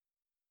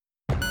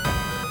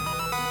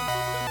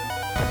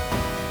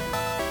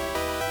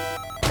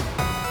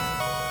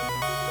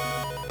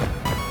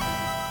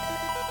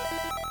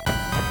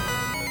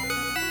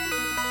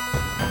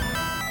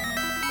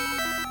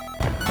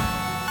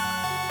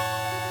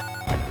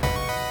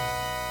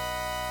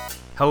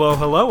Hello,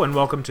 hello, and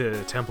welcome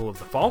to Temple of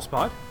the False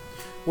Pod,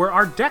 where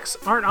our decks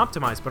aren't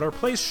optimized, but our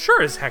plays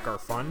sure as heck are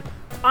fun.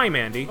 I'm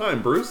Andy. I'm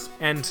Bruce.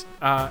 And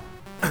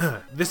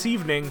this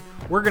evening,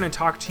 we're going to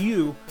talk to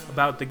you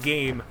about the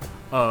game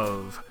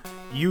of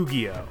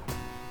Yu-Gi-Oh!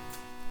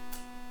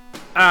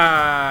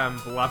 I'm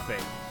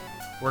bluffing.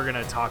 We're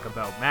going to talk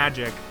about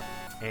Magic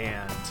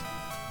and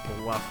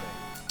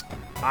bluffing.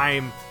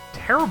 I'm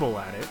terrible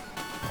at it,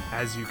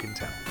 as you can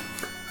tell.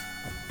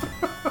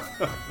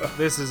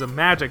 This is a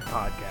Magic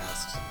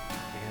podcast,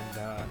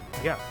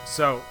 and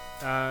so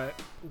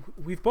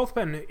we've both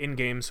been in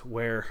games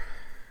where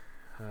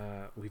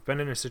we've been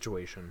in a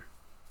situation,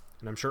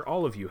 and I'm sure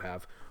all of you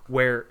have,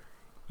 where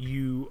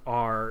you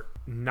are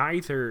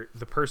neither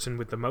the person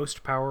with the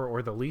most power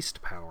or the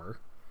least power,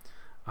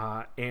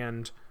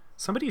 and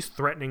somebody's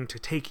threatening to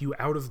take you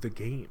out of the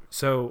game.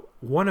 So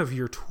one of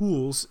your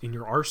tools in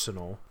your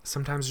arsenal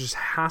sometimes just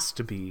has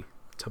to be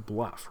to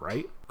bluff,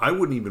 right? I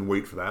wouldn't even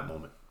wait for that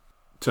moment.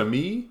 To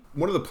me,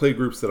 one of the play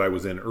groups that I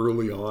was in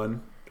early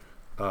on,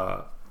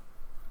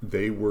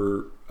 they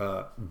were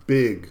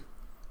big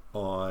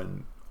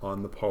on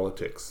the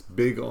politics,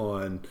 big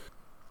on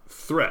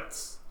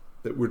threats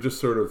that were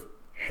just sort of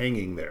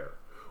hanging there,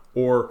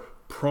 or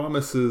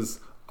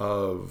promises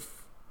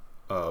of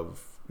help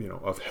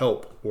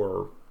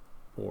or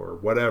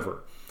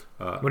whatever.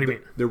 What do you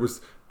mean?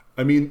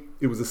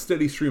 It was a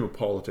steady stream of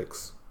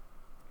politics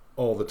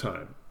all the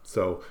time.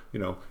 So,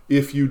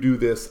 if you do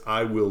this,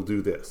 I will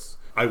do this.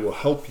 I will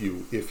help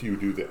you if you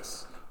do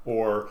this.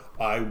 Or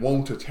I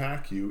won't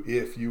attack you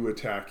if you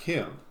attack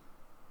him.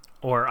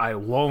 Or I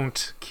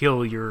won't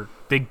kill your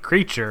big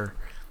creature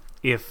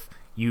if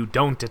you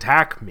don't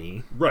attack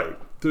me. Right.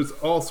 There was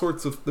all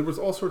sorts of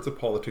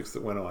politics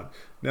that went on.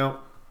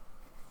 Now,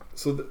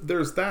 so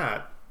there's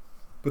that,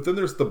 but then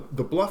there's the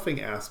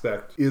bluffing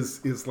aspect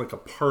is like a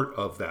part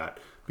of that,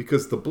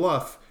 because the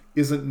bluff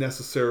isn't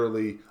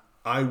necessarily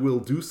I will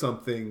do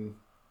something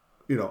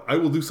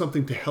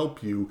to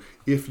help you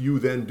if you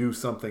then do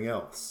something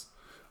else.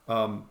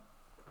 When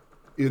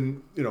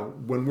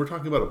we're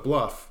talking about a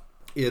bluff,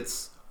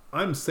 it's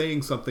I'm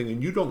saying something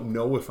and you don't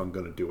know if I'm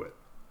going to do it.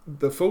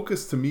 The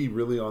focus to me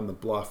really on the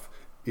bluff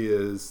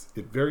is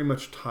it very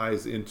much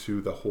ties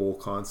into the whole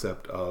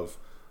concept of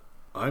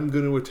I'm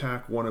going to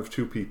attack one of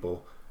two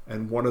people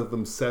and one of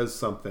them says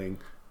something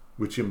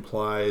which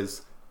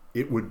implies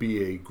it would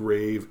be a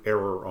grave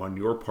error on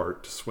your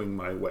part to swing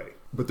my way.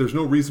 But there's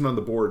no reason on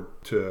the board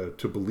to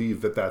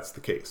believe that that's the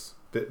case.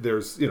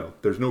 There's no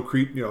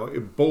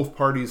both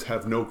parties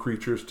have no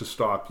creatures to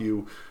stop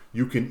you.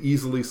 You can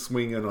easily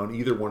swing in on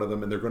either one of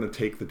them and they're going to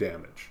take the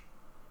damage.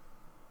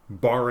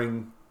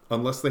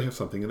 Unless they have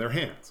something in their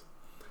hands.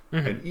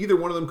 Mm-hmm. And either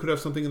one of them could have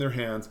something in their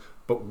hands,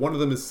 but one of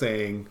them is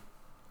saying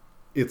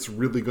it's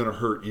really going to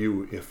hurt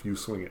you if you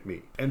swing at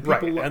me. And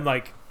people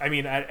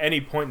at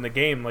any point in the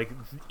game,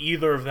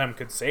 either of them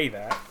could say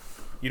that.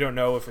 You don't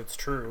know if it's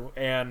true,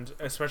 and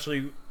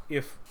especially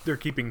if they're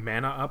keeping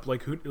mana up.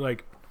 It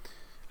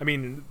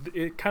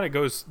kind of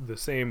goes the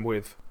same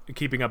with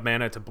keeping up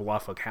mana to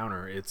bluff a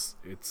counter. It's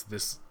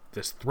this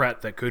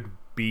threat that could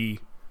be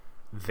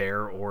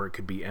there or it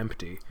could be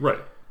empty. Right.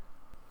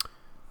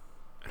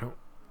 I don't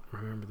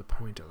remember the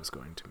point I was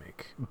going to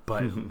make,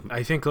 but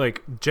I think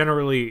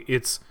generally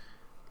it's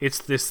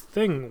this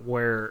thing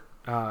where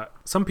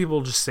some people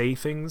just say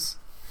things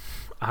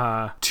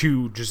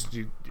to just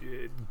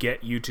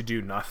get you to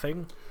do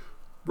nothing.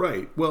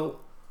 Right. Well,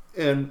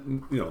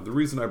 and the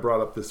reason I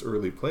brought up this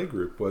early play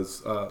group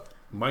was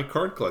my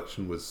card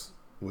collection was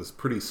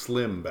pretty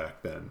slim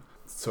back then.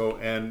 So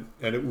and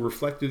it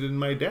reflected in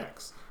my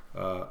decks.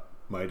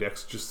 My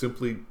decks just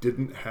simply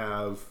didn't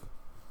have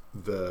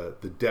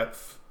the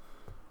depth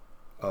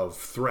of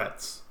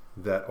threats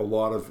that a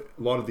lot of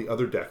the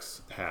other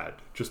decks had,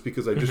 just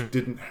because I just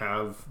didn't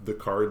have the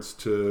cards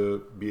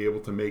to be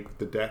able to make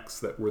the decks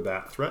that were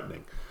that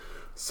threatening.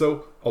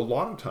 So a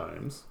lot of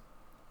times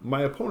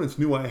my opponents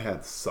knew I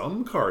had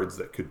some cards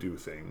that could do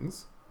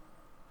things,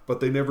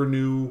 but they never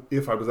knew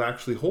if I was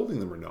actually holding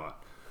them or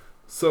not.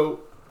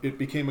 So it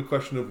became a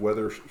question of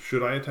whether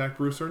should I attack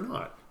Bruce or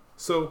not.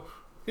 So,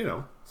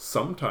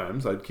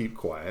 sometimes I'd keep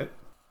quiet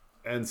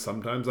and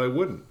sometimes I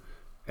wouldn't.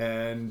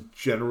 And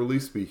generally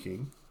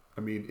speaking,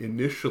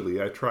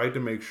 initially I tried to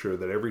make sure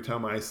that every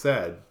time I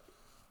said,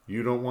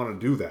 you don't want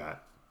to do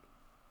that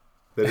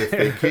if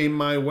they came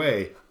my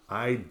way,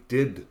 I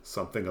did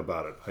something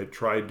about it. I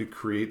tried to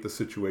create the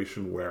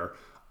situation where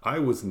I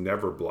was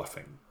never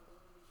bluffing,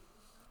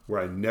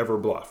 where I never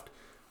bluffed,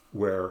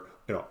 where,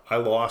 I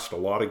lost a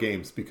lot of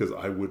games because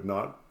I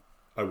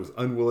was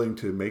unwilling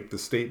to make the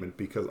statement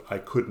because I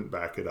couldn't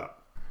back it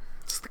up.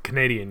 It's the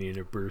Canadian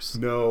unit, Bruce.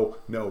 No,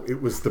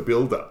 it was the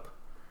build-up.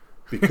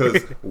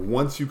 Because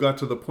once you got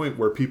to the point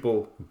where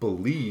people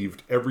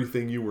believed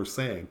everything you were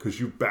saying, because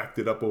you backed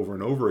it up over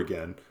and over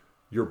again,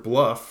 your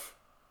bluff,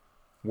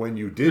 when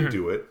you did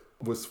do it,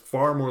 was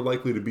far more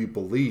likely to be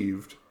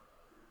believed,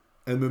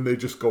 and then they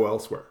just go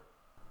elsewhere.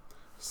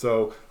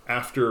 So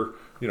after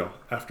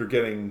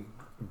getting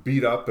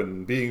beat up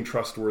and being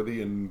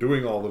trustworthy and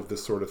doing all of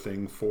this sort of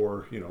thing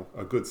for,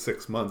 a good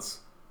 6 months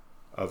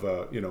of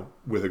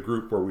with a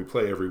group where we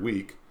play every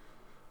week,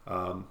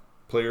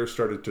 players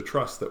started to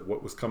trust that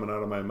what was coming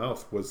out of my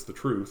mouth was the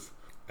truth.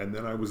 And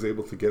then I was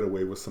able to get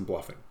away with some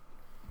bluffing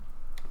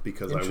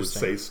because I would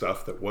say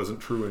stuff that wasn't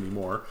true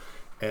anymore.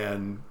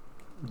 And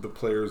the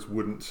players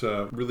wouldn't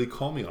really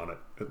call me on it,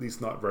 at least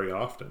not very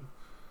often.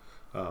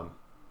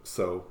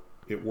 So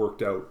it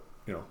worked out,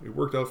 it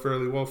worked out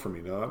fairly well for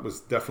me. Now, that was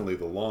definitely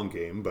the long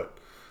game, but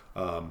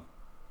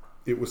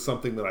it was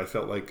something that I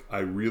felt like I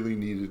really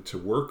needed to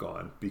work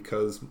on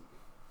because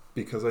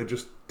I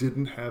just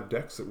didn't have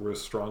decks that were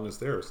as strong as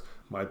theirs.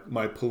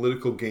 My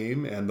political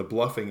game and the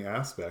bluffing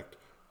aspect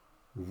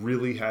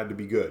really had to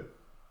be good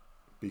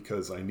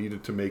because I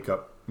needed to make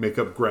up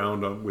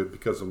ground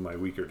because of my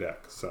weaker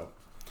deck. So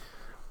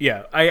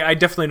yeah, I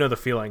definitely know the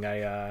feeling.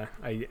 I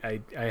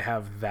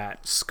have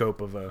that scope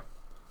of a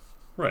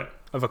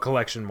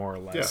collection more or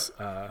less.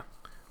 Yeah.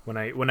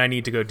 When I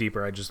need to go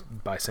deeper, I just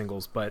buy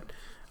singles. But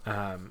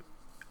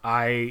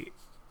I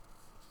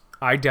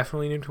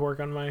definitely need to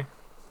work on my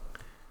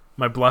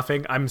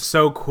bluffing. I'm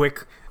so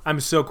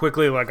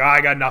quickly like,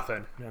 I got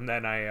nothing, and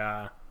then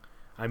I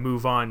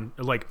move on.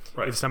 Like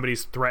if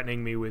somebody's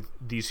threatening me with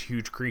these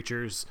huge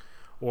creatures,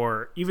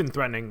 or even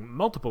threatening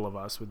multiple of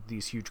us with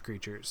these huge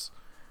creatures,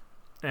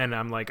 and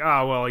I'm like,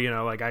 oh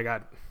well, like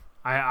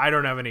I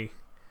don't have any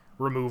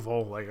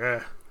removal, like,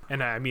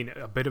 and I mean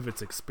a bit of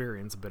it's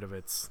experience, a bit of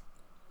it's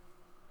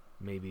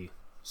maybe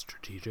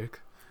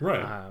strategic,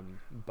 right?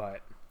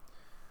 But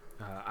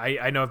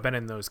I know I've been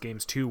in those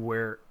games too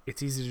where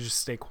it's easy to just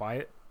stay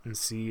quiet and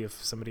see if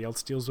somebody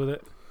else deals with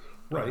it,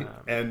 right?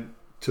 And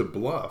to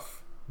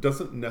bluff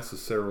doesn't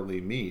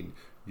necessarily mean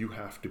you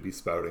have to be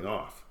spouting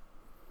off,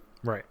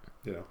 right?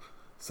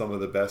 Some of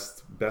the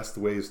best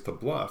ways to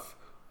bluff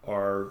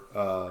are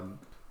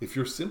if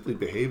you're simply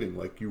behaving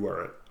like you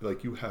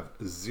have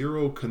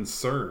zero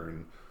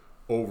concern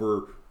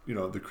over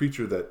the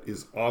creature that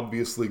is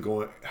obviously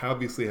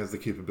has the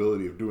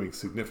capability of doing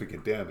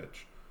significant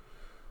damage,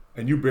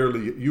 and you've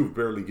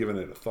barely given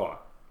it a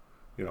thought.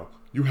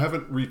 You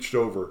haven't reached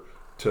over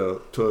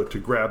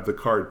to grab the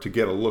card to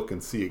get a look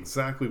and see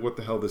exactly what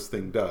the hell this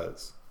thing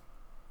does,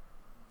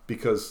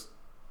 because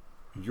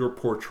you're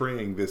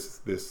portraying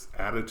this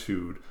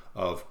attitude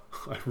of,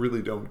 I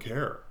really don't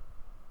care.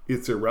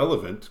 It's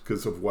irrelevant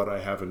because of what I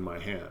have in my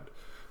hand.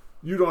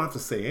 You don't have to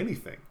say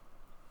anything,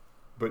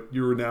 but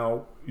you've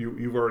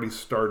already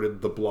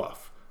started the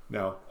bluff.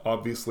 Now,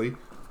 obviously,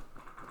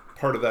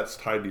 part of that's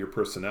tied to your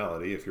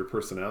personality. If your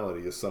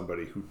personality is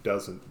somebody who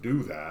doesn't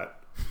do that,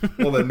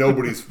 well, then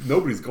nobody's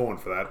going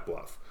for that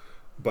bluff.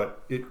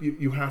 But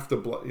you have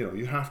to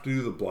you have to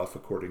do the bluff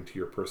according to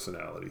your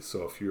personality.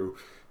 So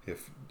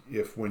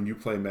if when you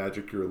play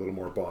Magic you're a little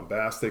more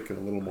bombastic and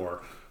a little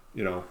more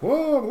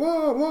blah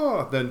blah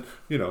blah, then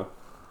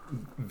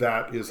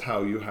that is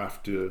how you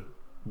have to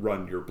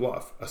run your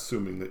bluff,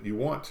 assuming that you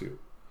want to.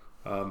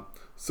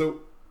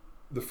 So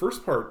the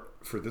first part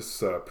for this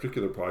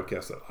particular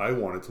podcast that I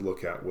wanted to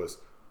look at was,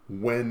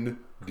 when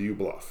do you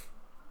bluff?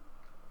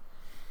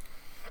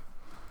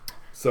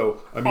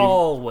 So I mean,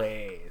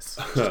 always.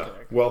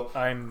 Well,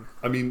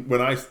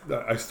 when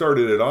I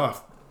started it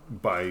off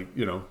by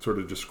sort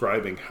of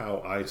describing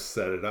how I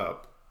set it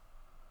up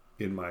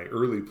in my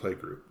early play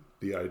group.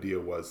 The idea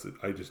was that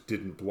I just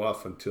didn't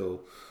bluff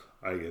until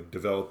I had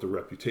developed a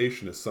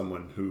reputation as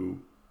someone who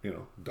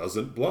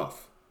doesn't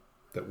bluff.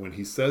 That when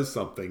he says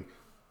something,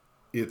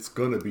 it's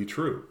going to be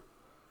true.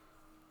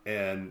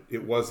 And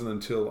it wasn't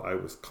until I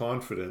was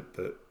confident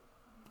that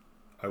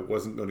I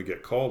wasn't going to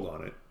get called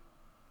on it,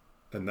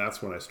 and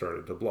that's when I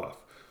started to bluff.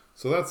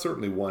 So that's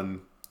certainly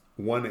one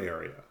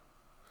area.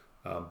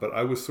 But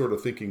I was sort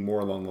of thinking more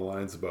along the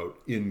lines about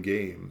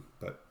in-game.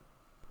 But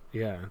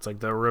yeah, it's like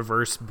the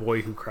reverse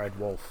Boy Who Cried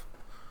Wolf.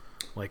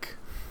 Like,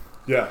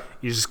 yeah,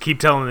 you just keep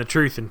telling the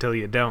truth until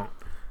you don't.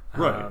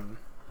 Right.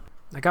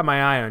 I got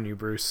my eye on you,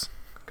 Bruce.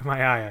 Got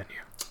my eye on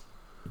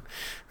you.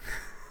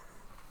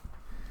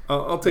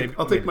 I'll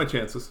take my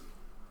chances.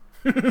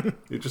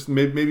 It just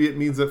maybe it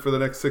means that for the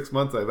next 6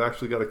 months I've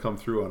actually got to come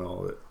through on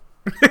all of it.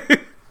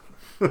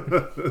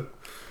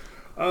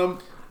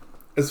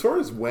 As far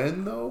as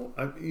when, though,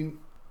 I mean,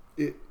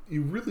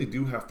 you really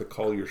do have to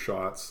call your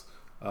shots,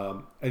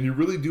 and you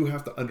really do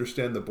have to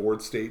understand the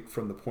board state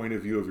from the point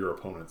of view of your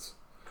opponents.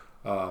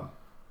 I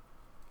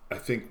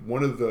think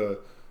one of the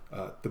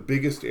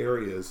biggest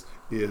areas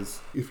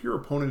is if your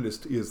opponent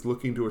is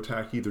looking to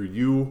attack either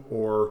you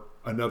or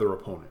another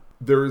opponent.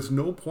 There is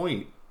no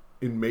point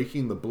in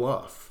making the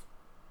bluff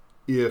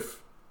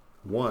if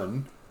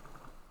one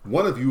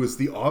of you is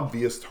the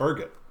obvious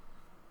target.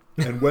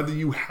 And whether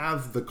you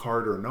have the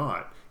card or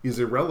not is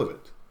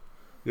irrelevant.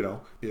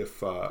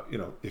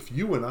 If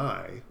you and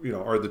I,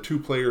 are the two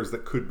players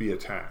that could be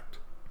attacked.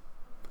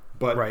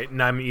 But right,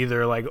 and I'm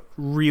either like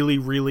really,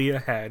 really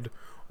ahead,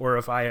 or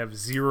if I have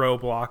zero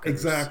blockers.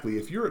 Exactly.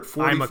 If you're at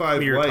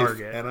 45 life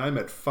target, and I'm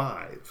at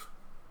 5.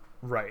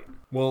 Right.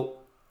 Well,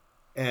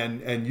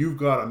 and you've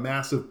got a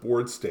massive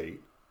board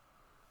state.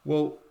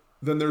 Well,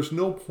 then there's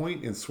no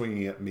point in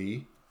swinging at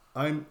me.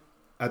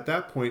 At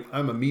that point,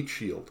 I'm a meat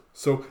shield.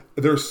 So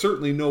there's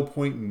certainly no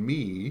point in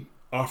me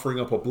offering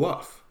up a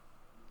bluff.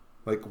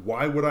 Like,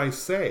 why would I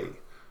say,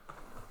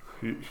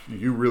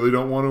 you really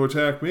don't want to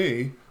attack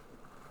me,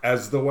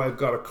 as though I've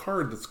got a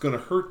card that's going to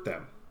hurt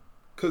them?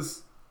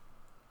 Because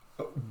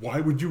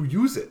why would you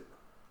use it?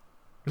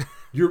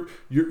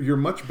 You're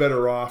much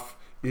better off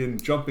in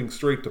jumping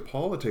straight to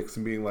politics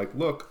and being like,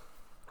 look,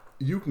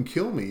 you can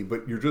kill me,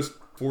 but you're just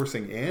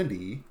forcing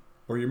Andy,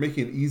 or you're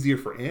making it easier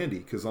for Andy,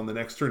 because on the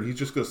next turn he's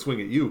just going to swing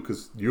at you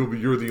because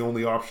you're the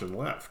only option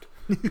left.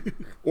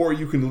 Or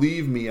you can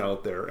leave me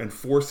out there and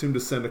force him to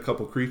send a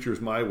couple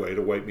creatures my way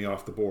to wipe me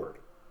off the board.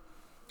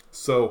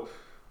 So,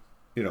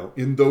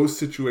 in those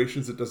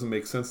situations, it doesn't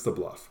make sense to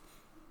bluff.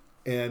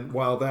 And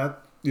while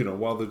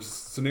the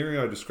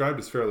scenario I described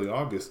is fairly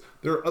obvious,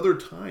 there are other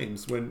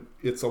times when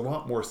it's a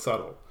lot more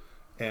subtle.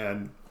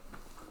 And,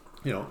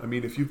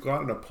 if you've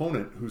got an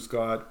opponent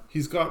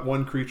he's got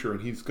one creature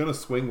and he's going to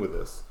swing with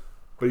this,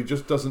 but he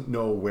just doesn't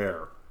know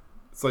where.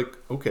 It's like,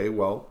 okay,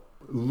 well,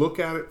 look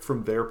at it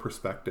from their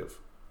perspective.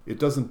 It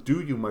doesn't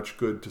do you much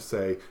good to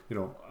say,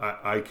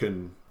 I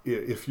can,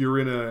 if you're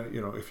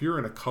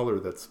in a color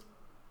that's,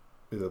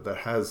 that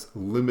has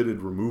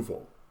limited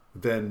removal,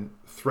 then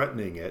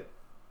threatening it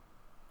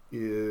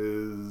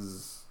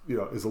is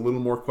a little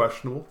more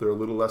questionable. They're a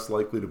little less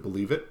likely to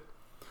believe it.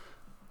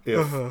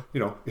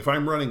 If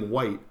I'm running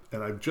white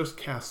and I've just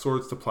cast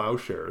Swords to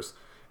Plowshares,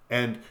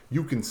 and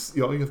you can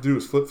see, all you have to do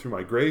is flip through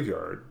my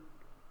graveyard,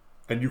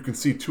 and you can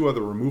see 2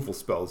 other removal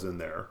spells in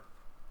there.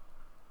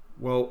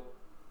 Well,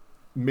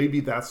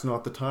 maybe that's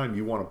not the time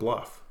you want to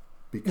bluff,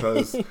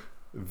 because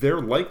they're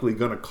likely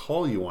going to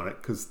call you on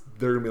it, because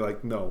they're going to be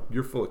like, no,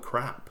 you're full of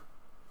crap.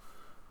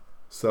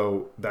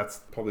 So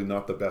that's probably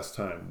not the best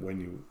time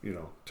when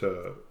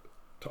to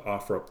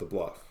offer up the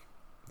bluff.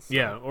 So.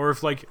 Yeah, or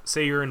if,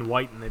 say you're in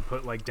white and they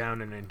put,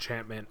 down an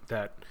enchantment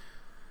that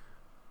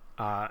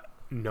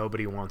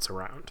nobody wants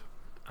around.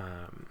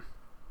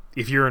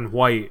 If you're in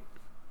white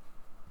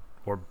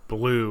or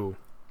blue,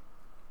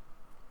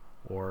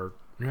 or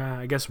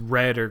I guess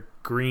red or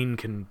green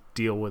can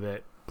deal with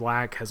it.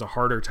 Black has a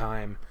harder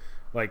time.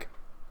 Like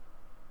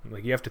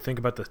you have to think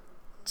about the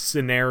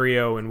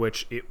scenario in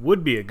which it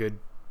would be a good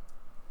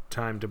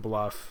time to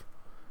bluff,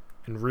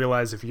 and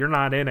realize if you're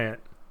not in it,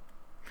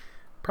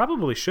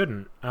 probably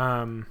shouldn't.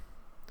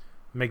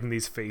 Making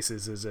these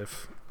faces as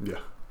if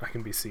I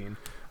can be seen.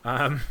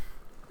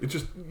 It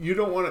just, you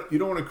don't want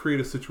to create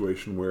a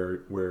situation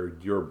where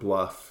your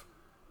bluff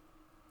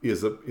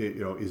is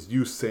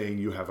you saying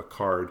you have a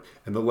card,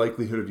 and the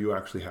likelihood of you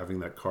actually having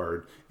that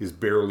card is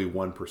barely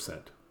 1%.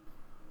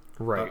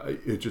 Right.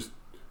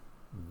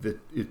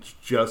 It's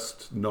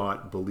just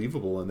not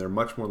believable, and they're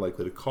much more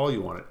likely to call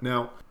you on it.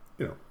 Now,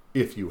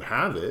 if you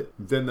have it,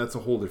 then that's a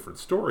whole different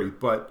story.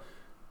 But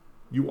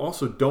you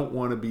also don't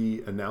want to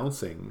be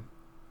announcing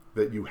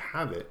that you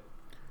have it,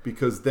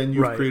 because then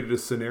you've created a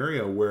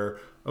scenario where,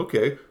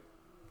 okay,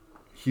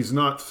 he's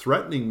not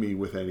threatening me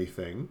with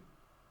anything,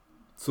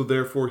 so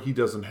therefore he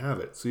doesn't have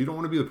it. So you don't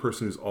want to be the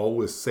person who's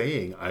always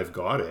saying, I've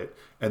got it,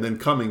 and then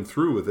coming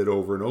through with it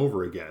over and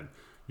over again.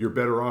 You're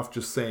better off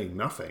just saying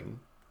nothing.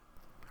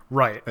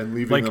 Right. And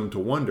leaving them to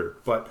wonder.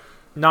 But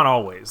not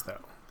always,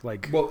 though.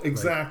 Well,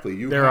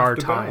 exactly. There are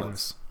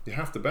times. You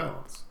have to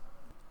balance.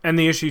 And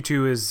the issue,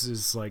 too,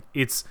 is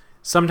it's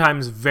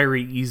sometimes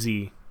very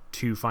easy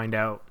to find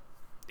out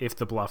if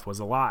the bluff was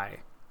a lie.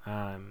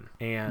 And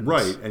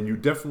you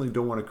definitely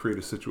don't want to create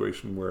a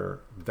situation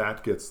where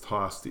that gets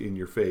tossed in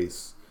your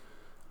face.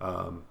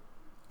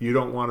 You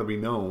don't want to be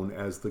known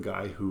as the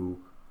guy who,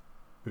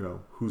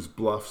 whose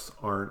bluffs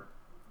aren't,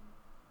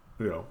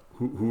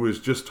 who is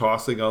just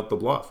tossing out the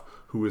bluff,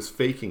 who is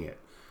faking it.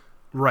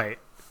 Right.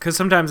 Because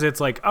sometimes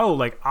it's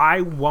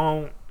I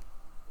won't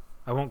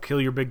kill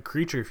your big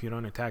creature if you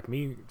don't attack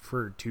me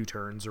for 2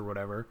 turns or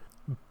whatever.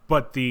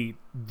 But the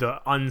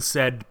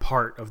unsaid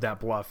part of that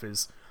bluff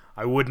is,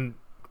 I wouldn't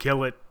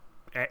kill it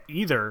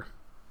either.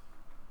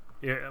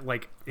 If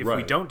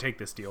we don't take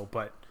this deal,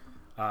 but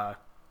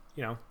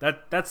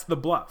that's the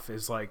bluff,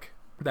 is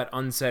that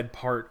unsaid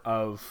part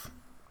of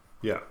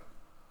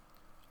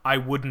I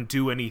wouldn't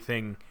do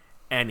anything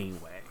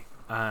anyway.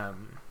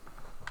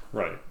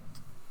 Right.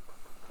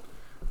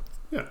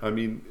 Yeah, I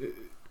mean,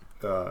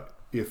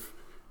 if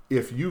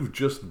you've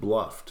just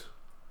bluffed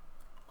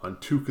on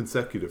 2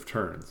 consecutive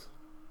turns,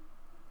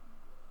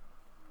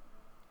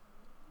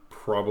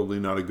 probably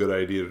not a good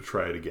idea to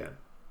try it again.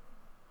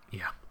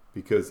 Yeah.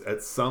 Because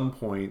at some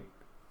point,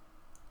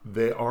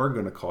 they are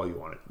going to call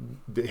you on it.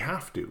 They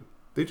have to.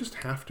 They just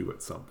have to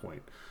at some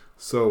point.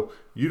 So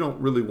you don't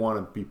really want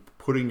to be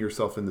putting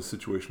yourself in the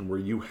situation where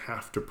you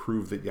have to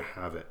prove that you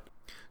have it.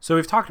 So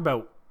we've talked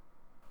about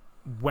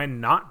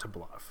when not to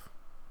bluff.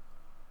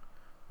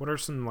 What are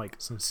some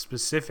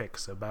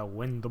specifics about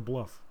when to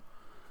bluff?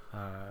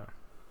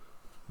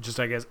 Just,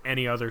 I guess,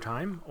 any other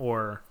time,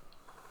 or?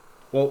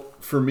 Well,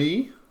 for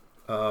me,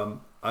 I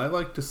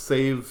like to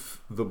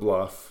save the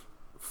bluff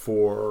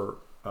for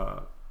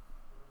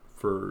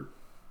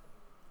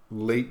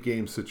late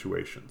game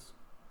situations.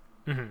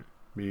 Mm-hmm.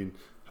 I mean,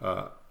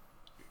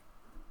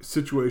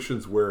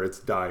 situations where it's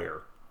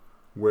dire,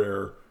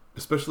 where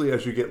especially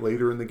as you get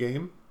later in the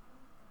game,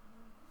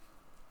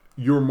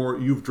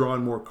 you've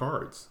drawn more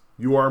cards.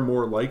 You are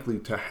more likely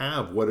to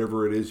have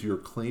whatever it is you're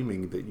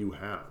claiming that you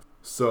have.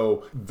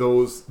 So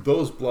those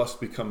bluffs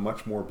become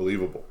much more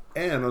believable.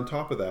 And on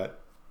top of that,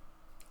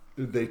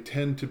 they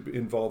tend to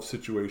involve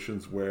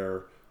situations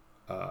where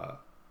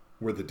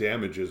the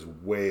damage is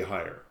way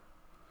higher.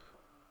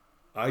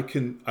 I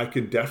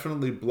can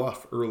definitely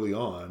bluff early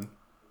on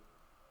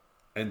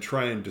and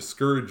try and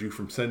discourage you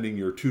from sending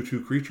your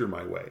 2/2 creature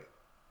my way.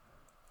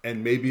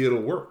 And maybe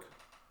it'll work.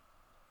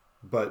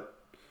 But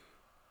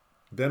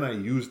then I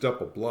used up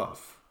a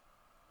bluff.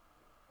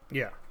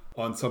 Yeah.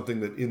 On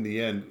something that in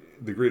the end,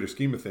 the greater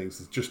scheme of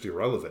things, is just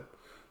irrelevant.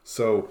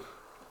 So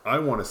I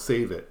want to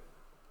save it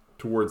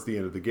towards the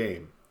end of the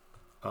game.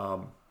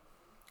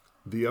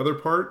 The other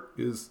part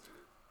is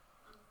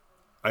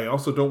I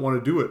also don't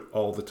want to do it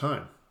all the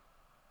time.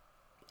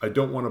 I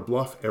don't want to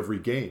bluff every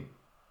game.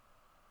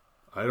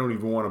 I don't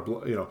even want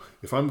to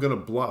if I'm going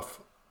to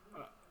bluff,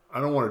 I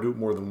don't want to do it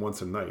more than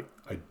once a night.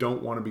 I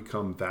don't want to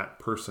become that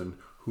person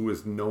who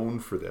is known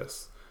for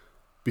this.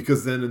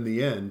 Because then in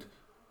the end,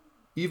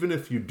 even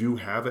if you do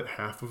have it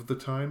half of the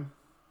time,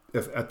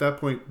 if at that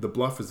point the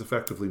bluff is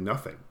effectively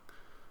nothing.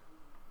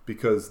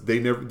 Because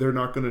they're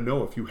not going to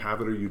know if you have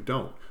it or you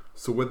don't.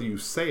 So whether you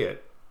say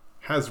it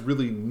has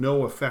really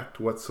no effect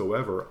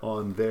whatsoever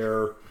on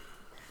their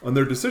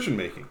decision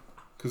making.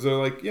 Because they're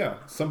like, yeah,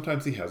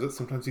 sometimes he has it,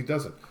 sometimes he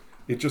doesn't.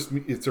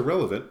 It's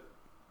irrelevant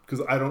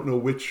because I don't know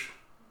which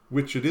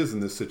it is in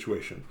this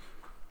situation.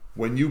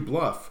 When you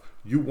bluff,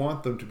 you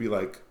want them to be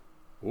like,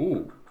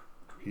 oh,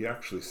 he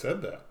actually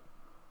said that.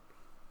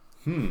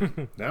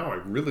 Now I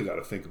really got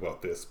to think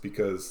about this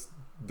because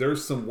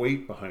there's some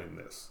weight behind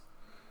this.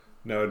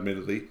 Now,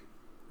 admittedly,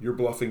 you're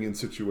bluffing in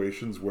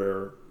situations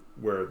where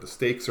the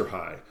stakes are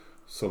high.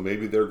 So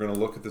maybe they're going to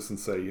look at this and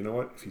say, you know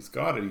what, if he's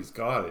got it, he's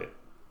got it.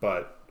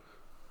 But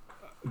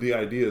the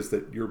idea is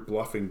that you're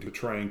bluffing to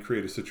try and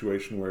create a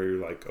situation where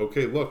you're like,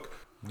 okay, look,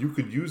 you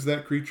could use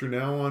that creature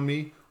now on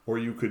me, or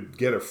you could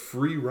get a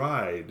free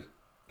ride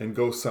and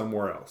go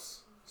somewhere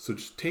else. So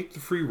just take the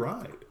free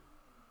ride.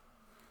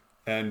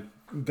 And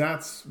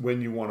that's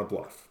when you want to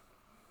bluff.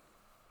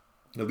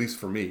 At least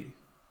for me.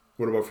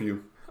 What about for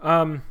you?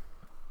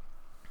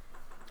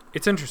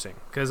 It's interesting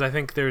because I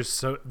think there's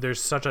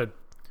such a,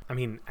 I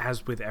mean,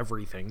 as with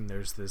everything,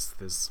 there's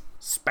this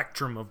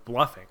spectrum of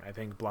bluffing. I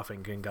think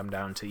bluffing can come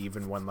down to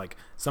even when like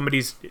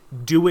somebody's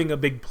doing a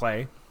big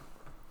play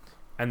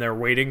and they're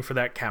waiting for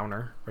that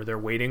counter or they're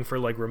waiting for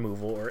like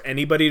removal or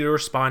anybody to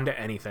respond to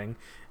anything,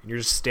 and you're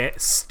just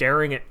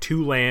staring at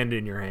 2 land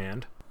in your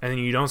hand, and then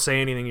you don't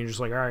say anything. You're just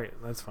like, all right,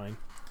 that's fine.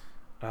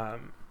 I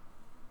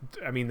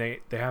mean,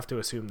 they have to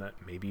assume that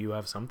maybe you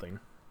have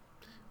something.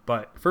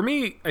 But for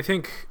me, I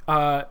think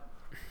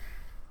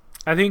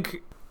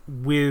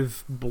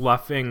with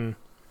bluffing,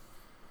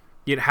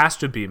 it has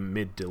to be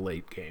mid to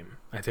late game.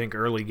 I think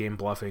early game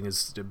bluffing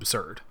is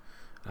absurd.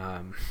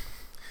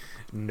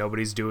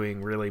 Nobody's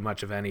doing really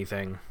much of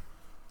anything,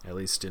 at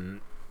least in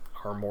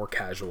our more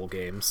casual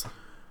games.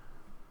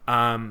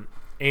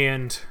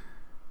 And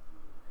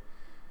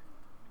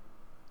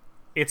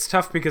it's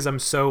tough because I'm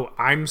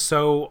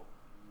so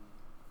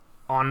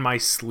on my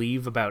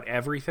sleeve about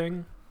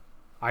everything.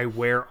 I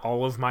wear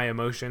all of my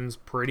emotions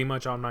pretty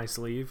much on my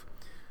sleeve.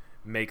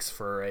 Makes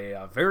for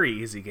a very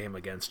easy game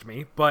against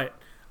me. But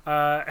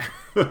I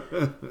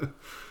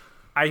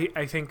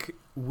think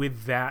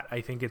with that, I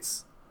think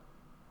it's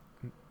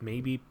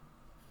maybe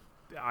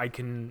I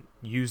can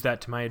use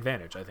that to my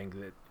advantage. I think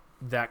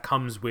that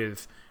comes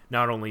with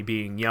not only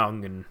being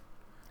young, and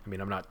I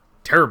mean, I'm not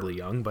terribly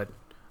young, but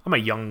I'm a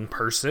young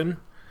person,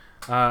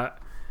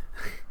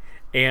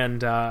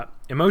 and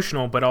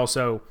emotional, but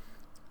also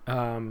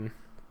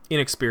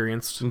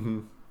inexperienced. Mm-hmm.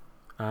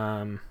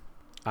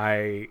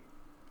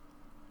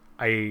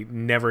 I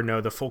never know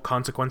the full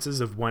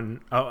consequences of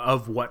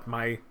what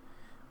my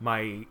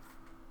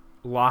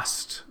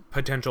lost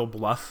potential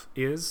bluff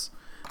is.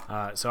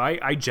 So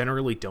I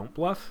generally don't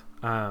bluff.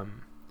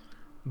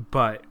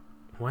 But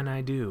when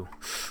I do,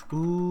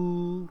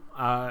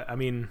 I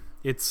mean,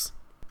 it's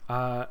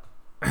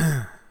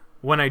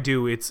when I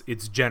do,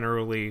 it's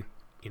generally,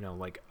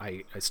 like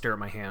I stare at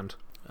my hand,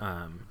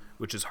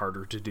 which is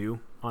harder to do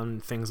on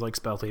things like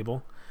Spell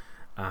Table.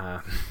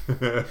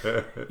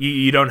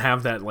 You don't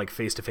have that like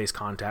face-to-face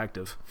contact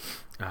of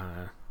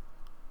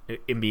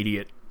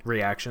immediate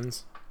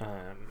reactions.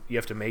 You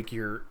have to make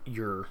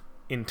your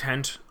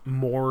intent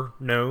more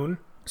known.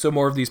 So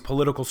more of these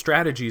political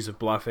strategies of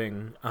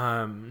bluffing,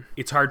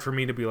 it's hard for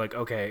me to be like,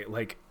 okay,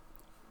 like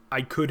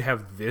I could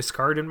have this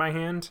card in my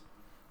hand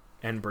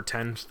and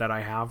pretend that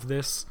I have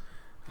this,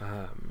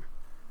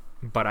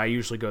 but I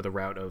usually go the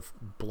route of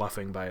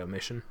bluffing by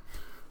omission.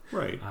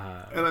 Right.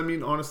 And I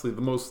mean, honestly,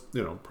 the most,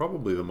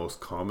 probably the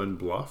most common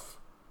bluff.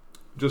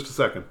 Just a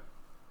second.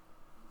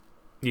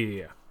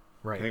 Yeah.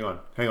 Right. Hang on.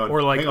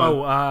 Or like,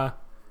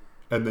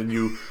 and then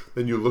you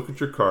look at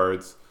your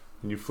cards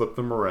and you flip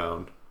them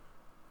around,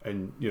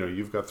 and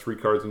you've got 3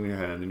 cards in your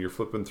hand, and you're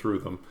flipping through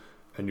them,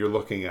 and you're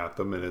looking at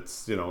them, and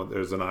it's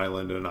there's an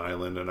island and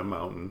a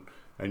mountain,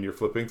 and you're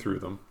flipping through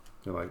them.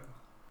 You're like,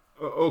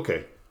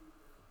 okay,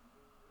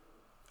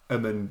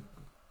 and then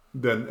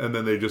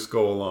they just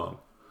go along,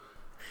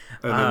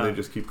 and then they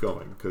just keep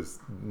going, because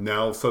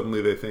now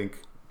suddenly they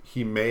think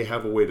he may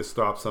have a way to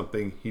stop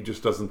something. He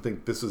just doesn't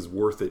think this is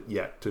worth it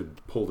yet to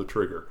pull the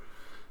trigger.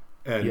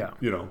 And,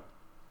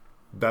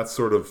 that's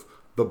sort of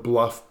the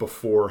bluff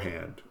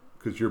beforehand,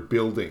 because you're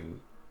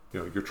building,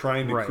 you're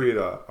trying to create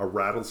a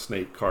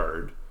rattlesnake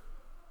card,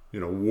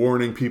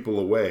 warning people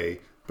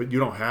away, but you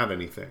don't have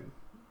anything.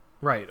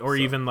 Right. Or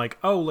even like,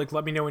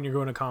 let me know when you're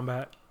going to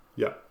combat.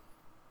 Yeah.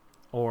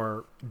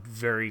 Or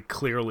very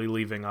clearly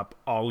leaving up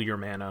all your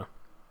mana.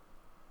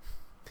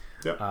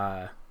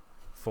 Yeah.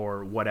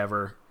 For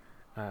whatever.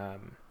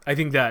 I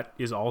think that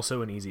is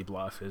also an easy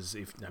bluff.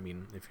 If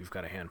you've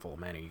got a handful of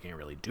mana, you can't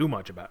really do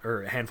much about,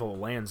 or a handful of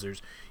lands.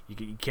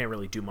 You can't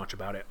really do much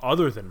about it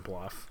other than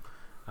bluff.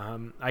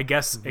 I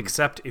guess,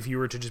 except if you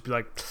were to just be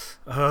like,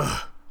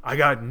 I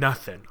got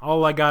nothing.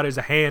 All I got is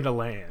a hand of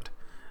land,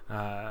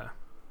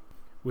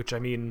 which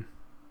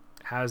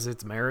has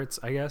its merits,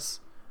 I guess.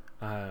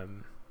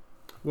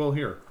 Well,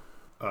 here,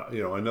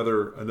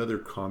 another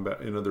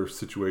combat, another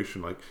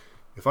situation. Like,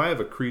 if I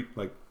have a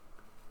like,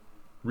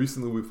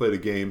 recently we played a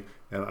game,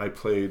 and I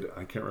can't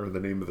remember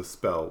the name of the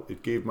spell.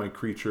 It gave my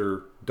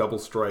creature double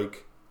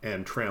strike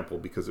and trample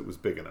because it was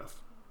big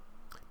enough.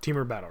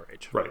 Temur Battle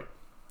Rage. Right.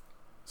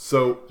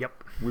 So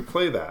yep, we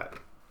play that.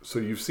 So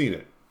you've seen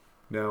it.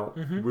 Now,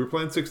 we're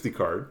playing 60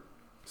 card.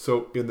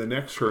 So in the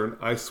next turn,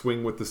 I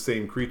swing with the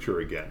same creature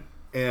again.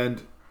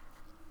 And,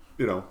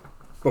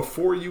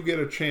 before you get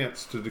a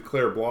chance to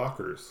declare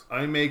blockers,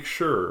 I make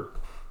sure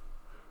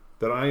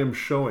that I am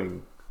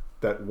showing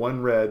that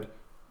 1 red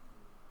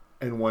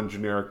and 1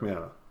 generic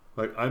mana.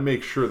 Like, I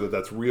make sure that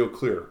that's real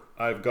clear.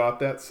 I've got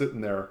that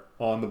sitting there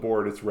on the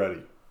board. It's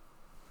ready.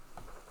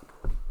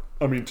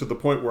 To the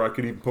point where I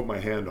could even put my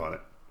hand on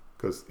it,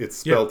 because it's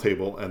spell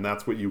table, and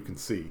that's what you can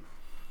see.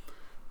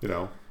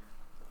 That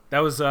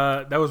was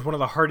one of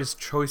the hardest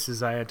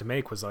choices I had to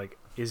make. Was like,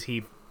 is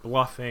he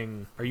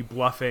bluffing? Are you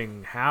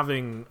bluffing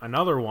having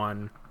another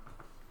one,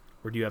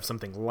 or do you have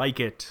something like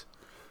it?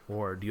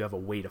 Or do you have a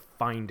way to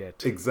find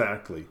it?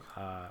 Exactly.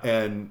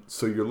 And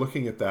so you're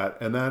looking at that,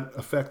 and that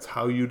affects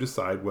how you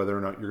decide whether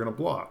or not you're going to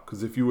block.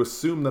 Because if you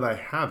assume that I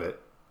have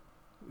it,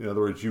 in other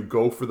words, you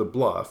go for the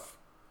bluff,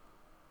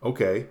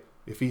 okay,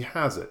 if he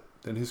has it,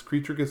 then his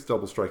creature gets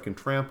double strike and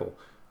trample.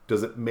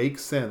 Does it make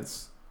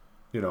sense,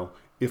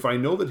 if I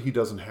know that he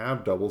doesn't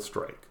have double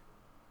strike,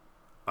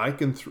 I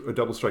can, a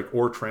double strike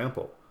or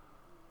trample,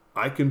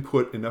 I can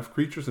put enough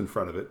creatures in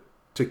front of it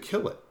to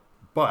kill it.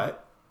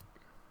 But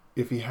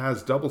if he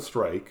has double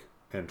strike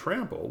and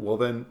trample, well,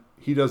 then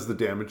he does the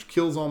damage,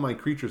 kills all my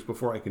creatures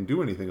before I can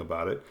do anything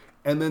about it,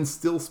 and then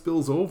still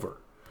spills over.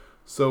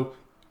 So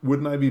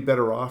wouldn't I be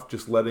better off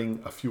just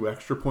letting a few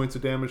extra points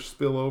of damage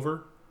spill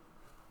over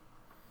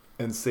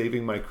and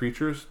saving my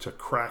creatures to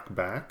crack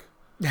back?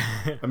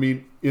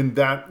 In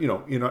that,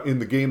 in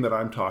the game that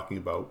I'm talking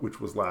about,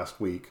 which was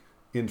last week,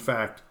 in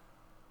fact,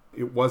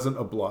 it wasn't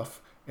a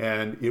bluff,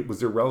 and it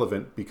was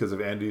irrelevant because if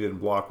Andy didn't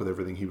block with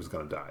everything, he was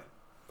going to die.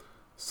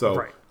 So,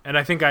 right. And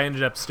I think I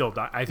ended up still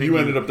dying. I think you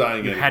ended up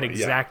dying anyway. Had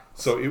exact.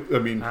 Yeah. So,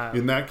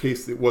 in that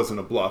case, it wasn't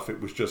a bluff. It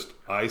was just,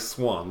 I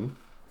swung.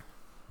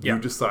 You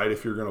decide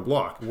if you're going to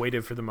block.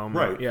 Waited for the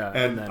moment. Right. Yeah.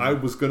 And then I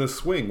was going to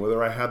swing,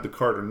 whether I had the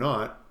card or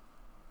not.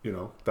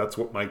 That's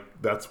what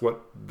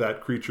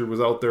that creature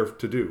was out there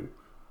to do.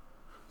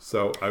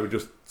 So I would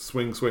just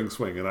swing.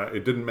 And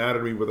it didn't matter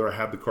to me whether I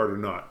had the card or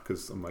not.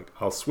 Because I'm like,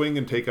 I'll swing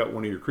and take out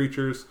one of your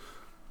creatures.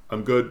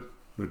 I'm good.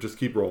 Just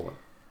keep rolling.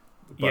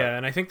 But, yeah,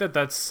 and I think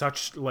that's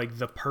such like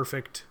the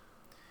perfect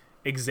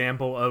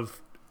example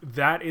of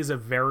that is a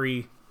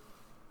very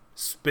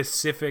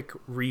specific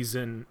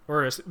reason,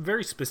 or a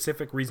very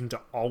specific reason to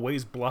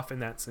always bluff in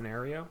that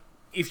scenario.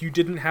 If you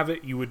didn't have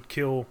it, you would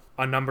kill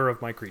a number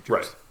of my creatures.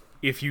 Right.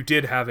 If you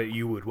did have it,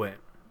 you would win.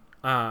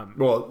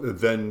 Well,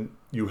 then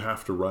you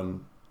have to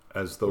run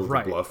as though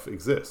the bluff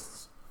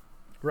exists.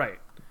 Right.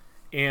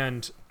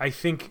 And I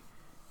think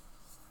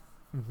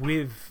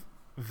with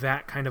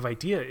that kind of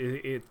idea,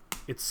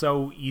 it's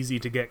so easy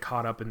to get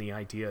caught up in the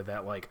idea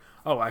that, like,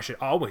 oh, I should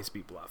always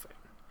be bluffing.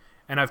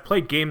 And I've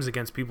played games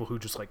against people who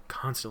just, like,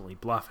 constantly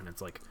bluff, and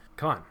it's like,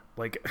 come on.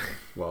 Like,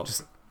 well,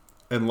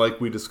 and like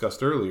we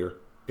discussed earlier,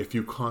 if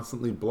you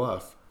constantly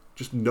bluff,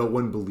 just no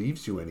one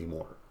believes you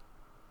anymore.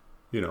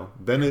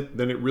 Then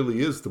it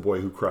really is the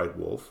boy who cried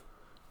wolf,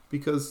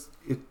 because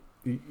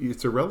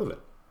it's irrelevant.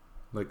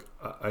 Like,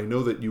 I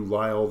know that you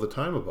lie all the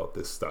time about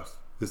this stuff.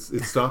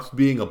 It stops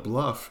being a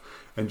bluff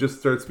and just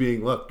starts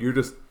being, look, you're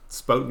just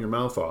spouting your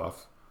mouth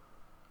off.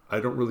 I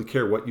don't really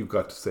care what you've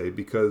got to say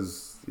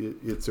because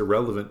it's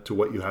irrelevant to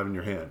what you have in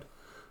your hand.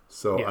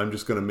 So I'm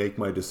just going to make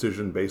my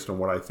decision based on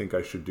what I think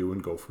I should do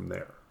and go from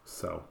there.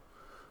 So,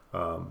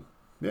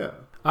 Yeah.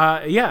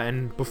 Yeah,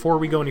 and before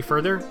we go any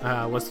further,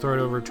 let's throw it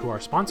over to our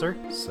sponsor.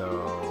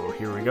 So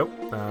here we go.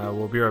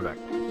 We'll be right back.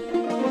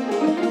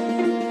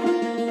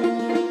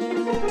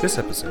 This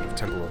episode of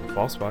Temple of the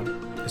False Spot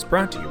is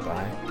brought to you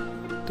by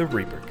the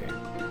Reaper King.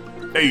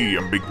 Hey,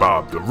 I'm Big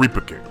Bob, the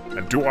Reaper King,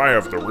 and do I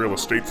have the real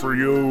estate for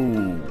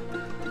you?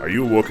 Are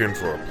you looking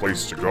for a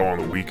place to go on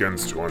the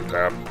weekends to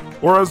untap?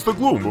 Or as the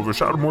gloom of a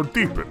Shadowmoor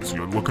deepens,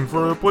 you're looking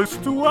for a place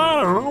to,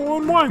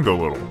 unwind a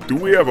little? Do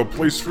we have a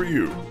place for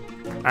you?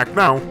 Act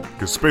now,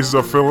 because spaces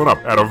are filling up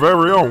at our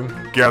very own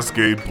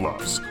Cascade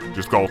Bluffs.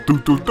 Just call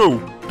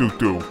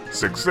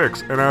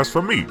 222-2266 and ask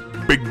for me,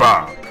 Big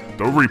Bob,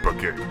 the Reaper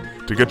King,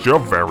 to get your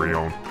very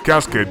own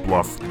Cascade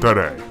Bluff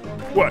today.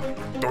 What?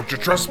 Don't you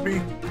trust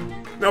me?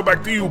 Now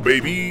back to you,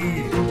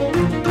 baby!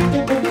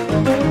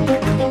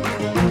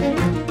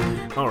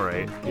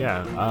 Alright,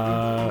 yeah.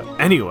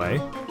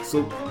 Anyway.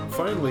 So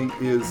finally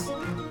and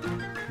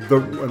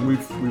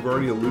we've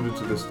already alluded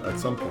to this at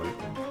some point,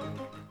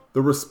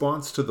 the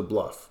response to the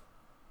bluff.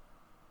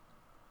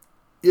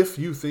 If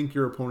you think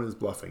your opponent is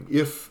bluffing,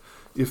 if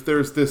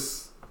there's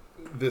this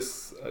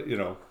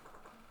to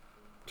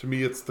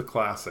me it's the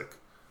classic.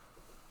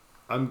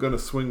 I'm going to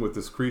swing with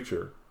this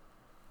creature,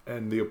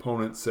 and the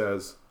opponent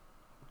says,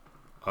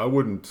 I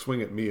wouldn't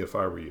swing at me if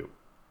I were you.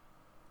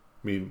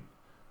 I mean,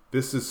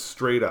 this is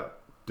straight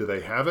up. Do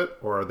they have it,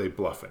 or are they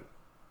bluffing?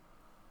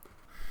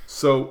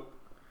 So,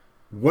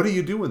 what do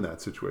you do in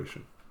that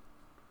situation?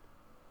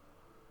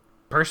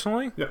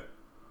 Personally? Yeah.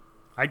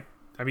 I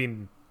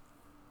mean,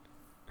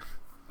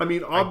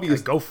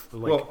 obviously.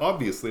 Well,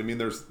 obviously. I mean,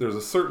 there's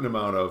a certain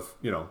amount of,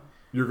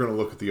 you're going to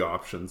look at the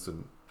options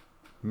and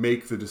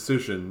make the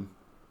decision,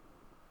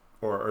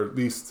 or at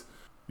least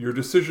your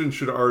decision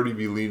should already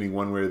be leaning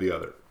one way or the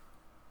other.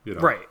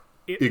 Right.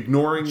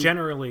 Ignoring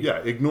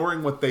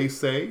what they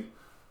say.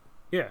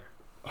 Yeah.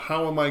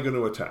 How am I going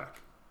to attack?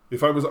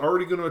 If I was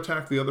already going to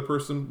attack the other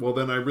person, well,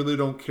 then I really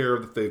don't care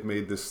that they've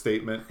made this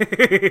statement.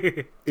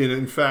 And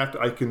in fact,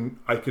 I can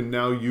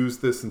now use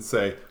this and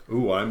say,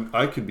 "Ooh,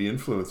 I can be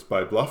influenced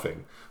by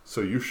bluffing.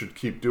 So you should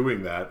keep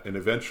doing that, and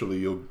eventually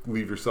you'll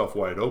leave yourself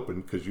wide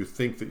open because you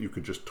think that you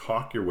could just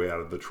talk your way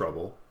out of the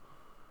trouble."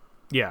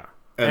 Yeah,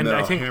 and then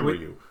I'll hammer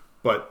you.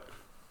 But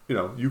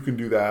you can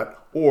do that,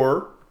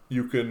 or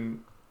you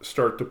can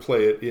start to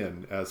play it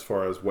in as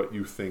far as what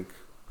you think.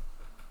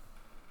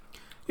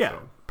 Yeah.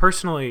 So.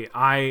 Personally,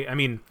 I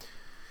mean,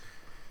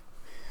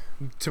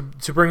 to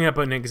bring up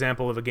an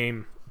example of a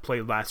game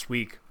played last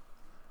week,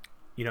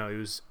 it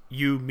was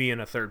you, me,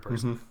 and a third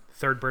person. Mm-hmm.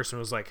 Third person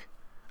was like,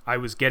 I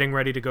was getting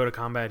ready to go to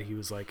combat. He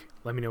was like,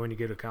 let me know when you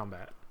go to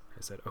combat.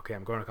 I said, okay,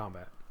 I'm going to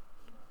combat.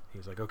 He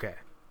was like, okay,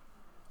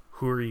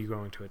 who are you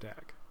going to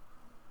attack?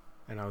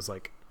 And I was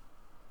like,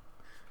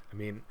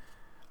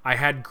 I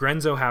had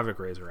Grenzo Havoc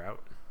Razor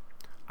out.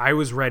 I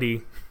was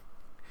ready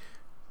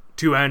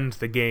to end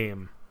the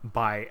game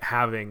by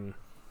having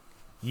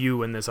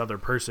you and this other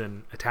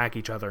person attack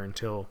each other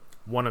until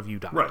one of you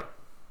died. Right.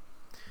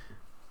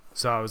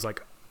 So I was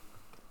like,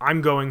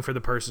 I'm going for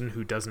the person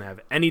who doesn't have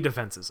any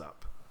defenses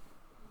up.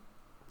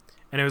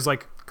 And it was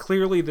like,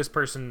 clearly this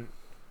person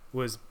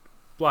was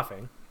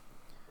bluffing,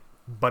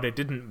 but it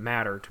didn't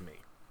matter to me.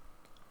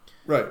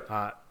 Right.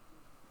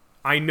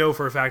 I know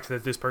for a fact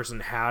that this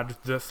person had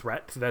the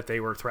threat that they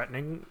were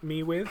threatening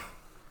me with.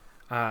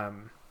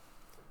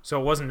 So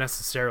it wasn't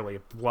necessarily a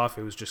bluff.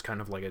 It was just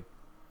kind of like a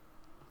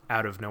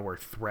out of nowhere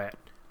threat,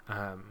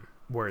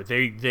 where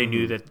they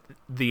knew that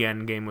the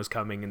end game was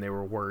coming and they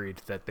were worried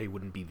that they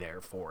wouldn't be there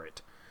for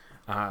it.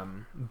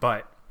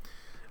 But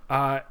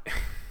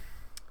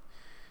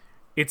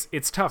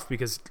it's tough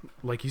because,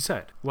 like you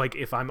said, like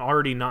if I'm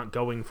already not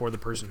going for the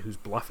person who's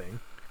bluffing,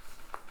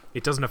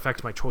 it doesn't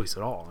affect my choice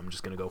at all. I'm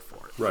just going to go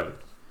for it. Right.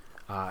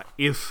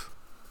 If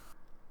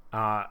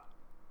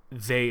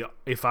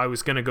I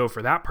was going to go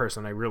for that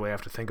person, I really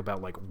have to think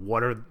about like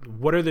what are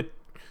the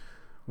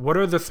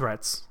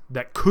threats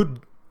that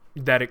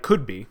it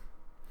could be,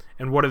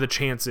 and what are the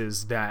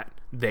chances that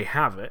they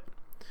have it,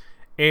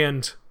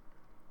 and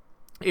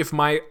if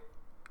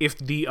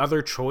the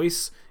other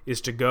choice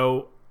is to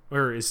go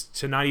or is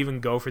to not even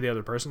go for the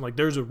other person, like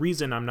there's a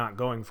reason I'm not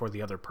going for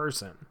the other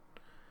person,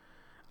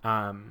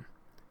 and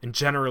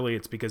generally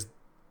it's because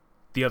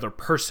the other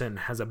person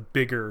has a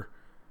bigger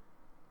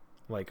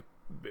like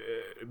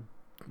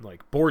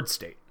board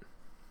state,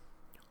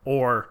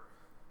 or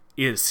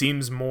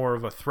seems more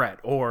of a threat,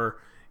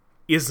 or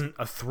isn't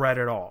a threat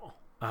at all.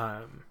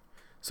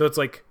 So it's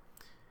like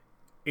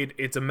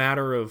it's a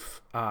matter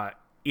of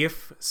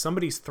if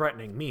somebody's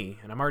threatening me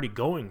and I'm already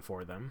going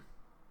for them,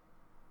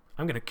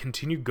 I'm going to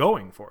continue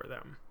going for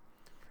them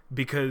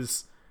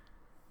because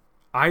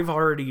I've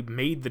already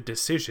made the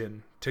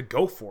decision to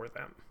go for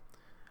them.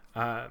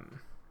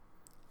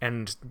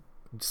 And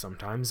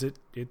sometimes it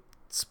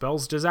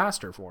spells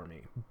disaster for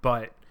me.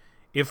 But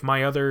if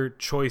my other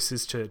choice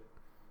is to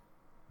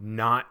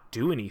not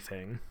do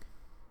anything,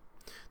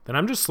 then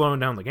I'm just slowing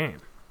down the game.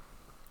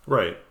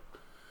 Right.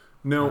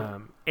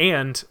 No.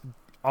 And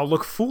I'll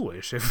look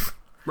foolish if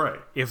right.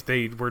 if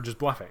they were just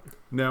bluffing.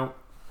 Now,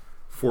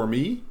 for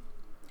me,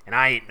 And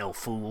I ain't no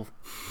fool.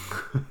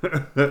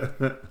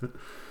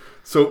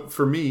 So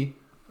for me,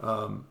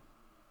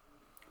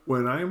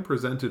 when I am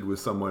presented with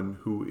someone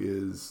who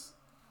is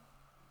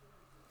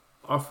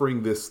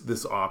offering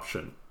this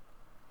option,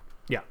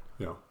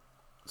 Yeah.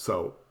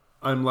 So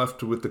I'm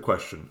left with the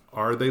question: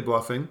 are they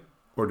bluffing,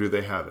 or do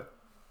they have it?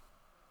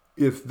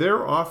 If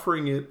they're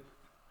offering it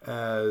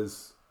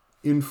as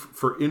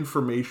for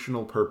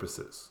informational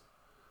purposes,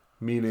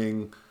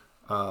 meaning,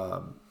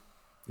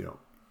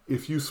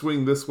 if you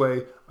swing this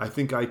way, I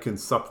think I can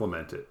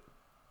supplement it.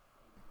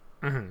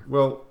 Mm-hmm.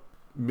 Well,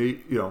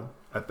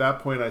 at that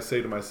point I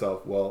say to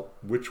myself, well,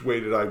 which way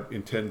did I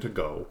intend to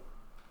go?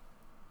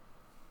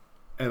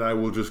 And I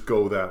will just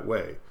go that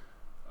way.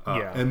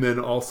 And then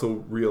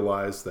also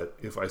realize that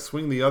if I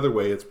swing the other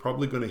way, it's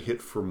probably going to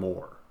hit for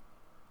more.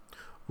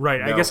 Right.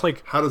 Now, I guess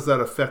how does that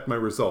affect my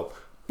result?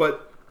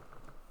 But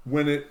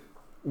when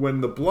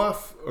the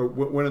bluff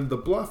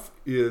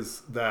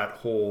is that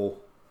whole,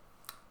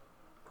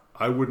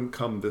 I wouldn't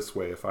come this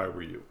way if I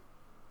were you.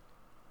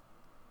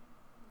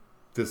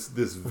 This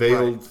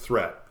veiled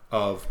threat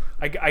of,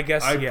 I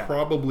guess I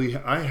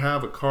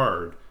have a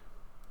card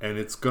and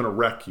it's going to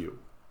wreck you.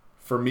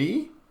 For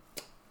me,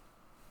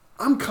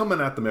 I'm coming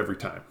at them every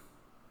time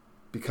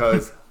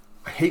because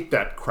I hate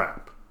that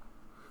crap.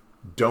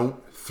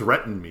 Don't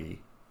threaten me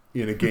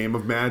in a game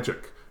of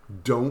Magic.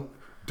 Don't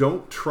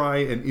try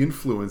and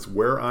influence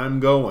where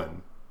I'm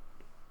going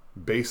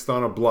based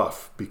on a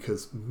bluff,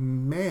 because,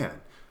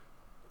 man,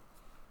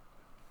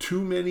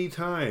 too many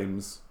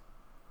times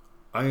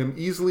I am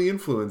easily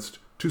influenced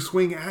to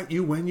swing at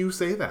you when you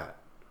say that.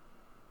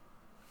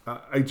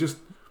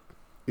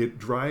 It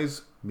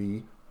drives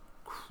me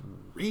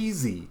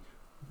crazy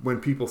when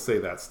people say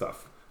that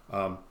stuff.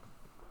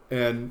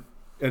 And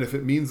if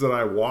it means that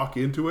I walk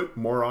into it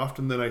more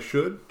often than I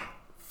should,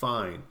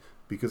 fine.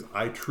 Because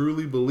I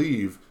truly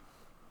believe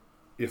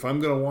if I'm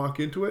going to walk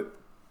into it,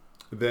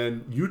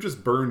 then you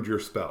just burned your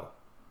spell.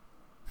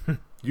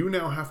 You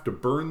now have to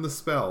burn the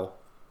spell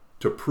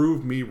to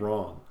prove me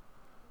wrong.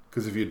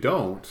 Because if you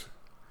don't,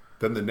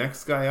 then the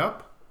next guy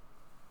up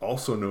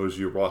also knows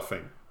you're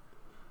bluffing.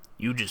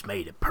 You just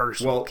made it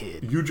personal,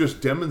 kid. You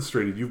just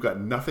demonstrated you've got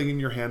nothing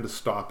in your hand to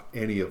stop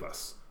any of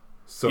us.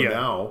 So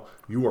now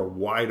you are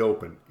wide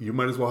open. You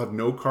might as well have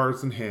no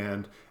cards in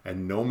hand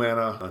and no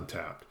mana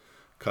untapped,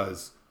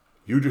 because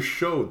you just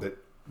showed that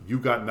you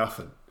got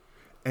nothing.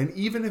 And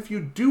even if you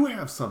do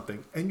have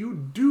something and you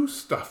do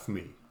stuff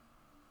me,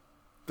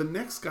 the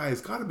next guy has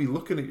got to be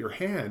looking at your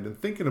hand and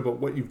thinking about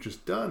what you've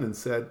just done and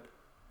said,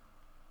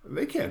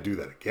 they can't do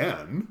that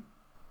again.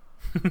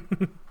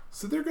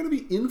 So they're going to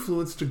be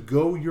influenced to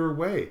go your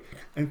way.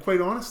 And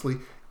quite honestly,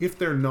 if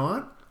they're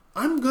not,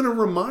 I'm going to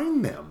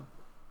remind them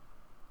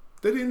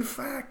that in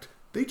fact,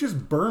 they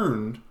just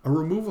burned a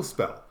removal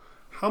spell.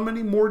 How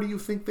many more do you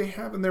think they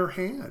have in their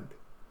hand?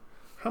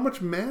 How much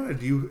mana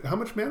do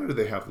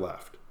they have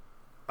left?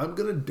 I'm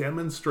going to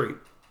demonstrate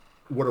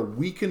what a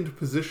weakened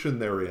position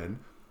they're in,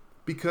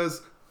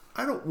 because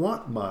I don't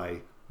want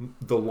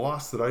the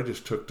loss that I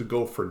just took to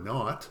go for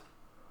naught.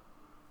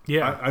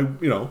 Yeah.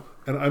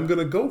 And I'm going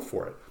to go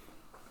for it.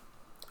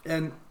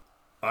 And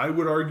I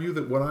would argue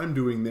that what I'm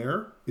doing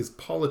there is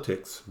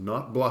politics,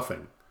 not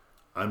bluffing.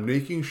 I'm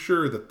making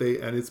sure that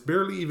and it's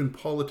barely even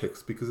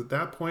politics, because at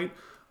that point,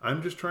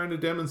 I'm just trying to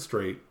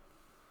demonstrate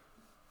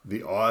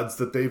the odds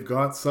that they've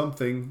got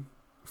something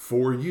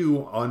for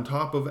you on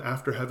top of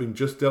after having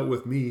just dealt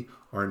with me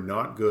are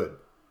not good.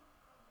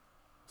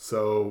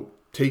 So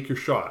take your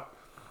shot.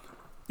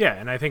 Yeah,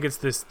 and I think it's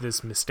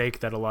this mistake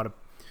that a lot of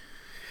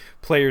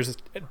players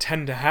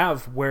tend to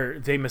have, where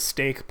they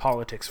mistake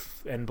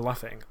politics and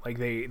bluffing. Like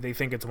they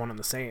think it's one and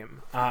the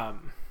same.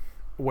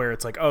 Where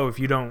it's like, oh, if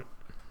you don't,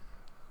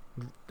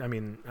 I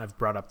mean, I've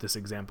brought up this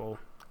example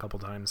a couple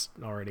times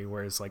already,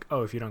 where it's like,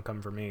 oh, if you don't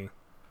come for me,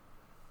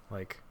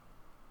 like,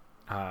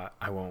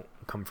 I won't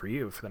come for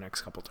you for the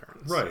next couple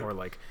turns. Right. Or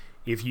like,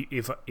 if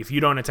you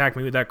don't attack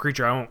me with that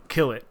creature, I won't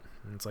kill it.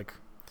 And it's like,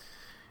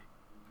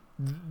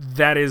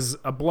 that is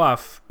a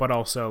bluff, but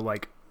also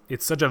like,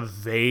 it's such a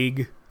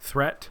vague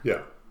threat.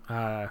 Yeah.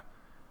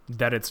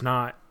 That it's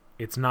not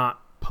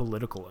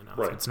political enough.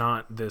 Right. It's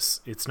not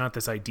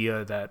this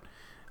idea that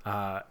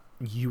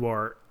you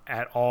are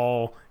at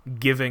all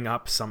giving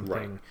up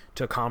something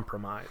to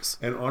compromise.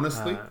 And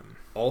honestly,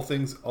 all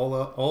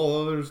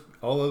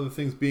other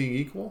things being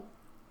equal,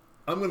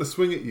 I'm going to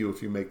swing at you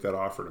if you make that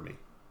offer to me.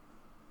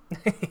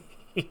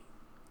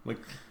 Like,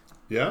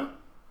 yeah?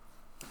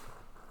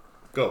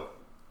 Go.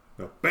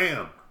 No,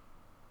 bam!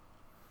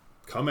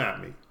 Come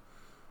at me.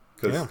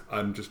 Because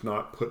I'm just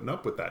not putting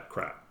up with that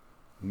crap.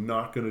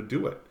 Not going to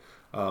do it.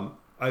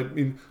 I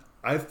mean,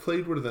 I've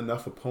played with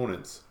enough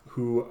opponents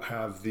who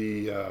have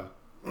the...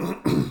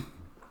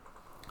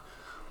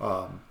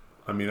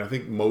 I mean, I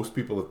think most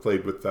people have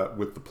played with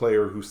the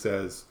player who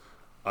says,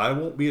 I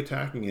won't be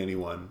attacking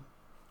anyone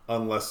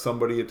unless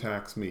somebody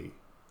attacks me.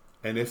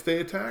 And if they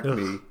attack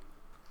me,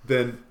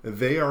 then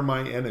they are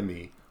my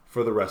enemy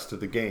for the rest of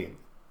the game.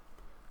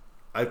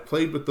 I've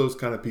played with those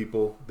kind of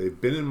people. They've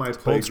been in my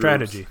play bold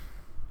strategy.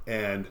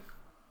 And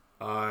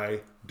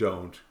I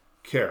don't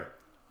care.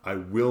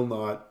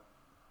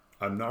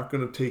 I'm not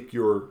going to take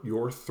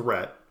your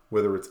threat,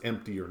 whether it's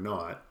empty or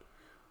not,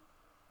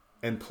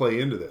 and play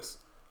into this.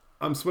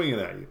 I'm swinging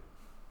at you.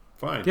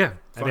 Fine. Yeah,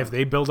 fine. and if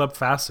they build up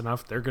fast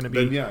enough, they're going to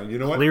be you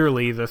know what?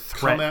 clearly the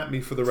threat. Come at me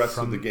for the rest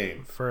of the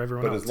game. For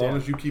everyone else. But as long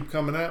as you keep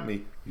coming at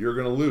me, you're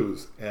going to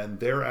lose. And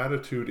their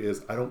attitude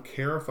is, I don't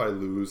care if I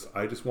lose.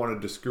 I just want to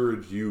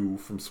discourage you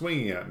from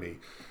swinging at me.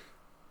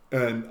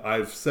 And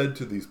I've said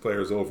to these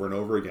players over and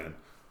over again,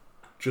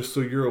 just so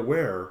you're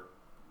aware,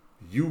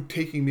 you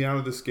taking me out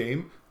of this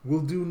game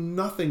will do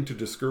nothing to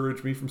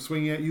discourage me from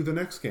swinging at you the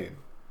next game.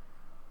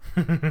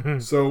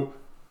 So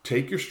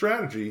take your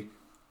strategy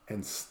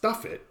and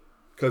stuff it,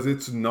 because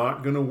it's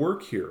not going to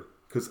work here.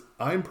 Because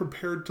I'm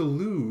prepared to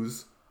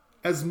lose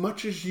as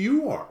much as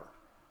you are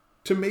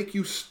to make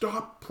you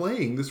stop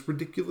playing this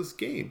ridiculous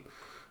game.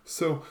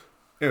 So,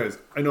 anyways,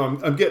 I know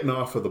I'm getting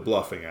off of the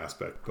bluffing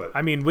aspect, but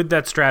I mean, with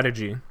that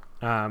strategy,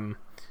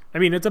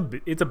 it's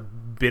a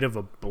bit of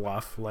a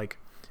bluff. Like,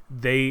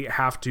 they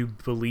have to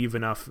believe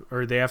enough,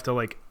 or they have to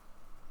like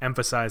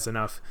emphasize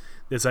enough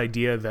this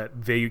idea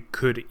that they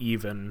could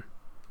even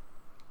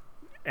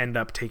end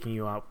up taking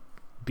you out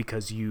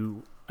because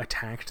you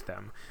attacked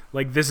them.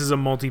 Like, this is a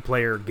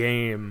multiplayer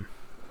game,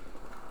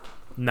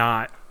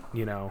 not,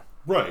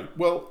 Right.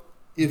 Well,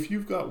 if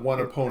you've got one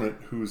opponent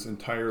who's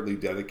entirely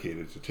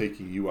dedicated to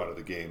taking you out of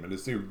the game and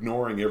is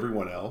ignoring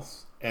everyone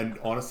else and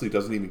honestly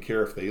doesn't even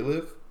care if they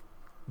live,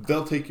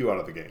 they'll take you out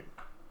of the game.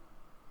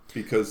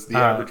 Because the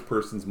average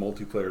person's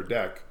multiplayer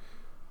deck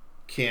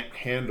can't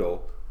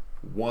handle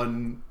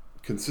one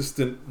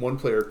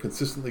player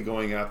consistently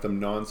going at them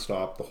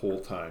nonstop the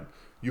whole time.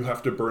 You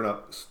have to burn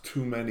up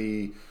too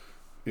many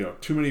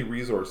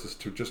resources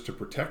to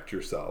protect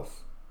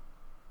yourself,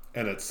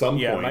 and at some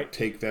point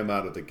take them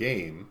out of the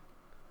game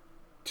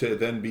to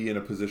then be in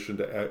a position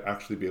to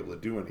actually be able to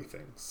do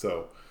anything.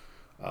 So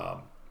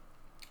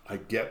I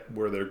get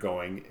where they're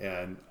going,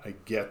 and I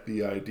get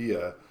the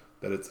idea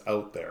that it's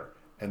out there,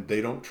 and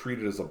they don't treat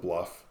it as a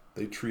bluff.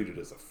 They treat it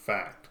as a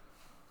fact.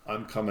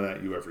 I'm coming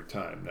at you every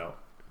time. Now,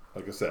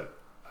 like I said,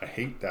 I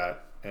hate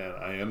that, and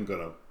I am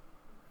going to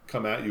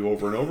come at you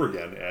over and over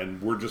again,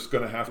 and we're just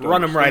going to have to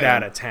run them right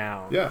out of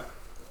town. Yeah.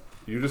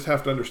 You just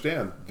have to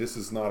understand this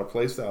is not a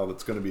play style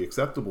that's going to be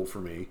acceptable for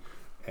me,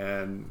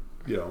 and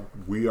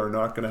we are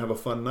not going to have a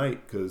fun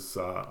night because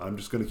I'm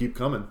just going to keep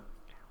coming.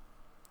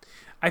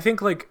 I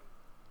think, like,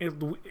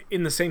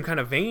 in the same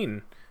kind of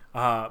vein,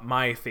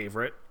 my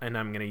favorite, and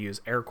I'm going to use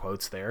air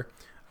quotes there,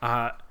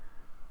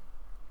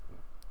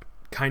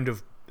 kind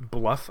of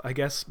bluff, I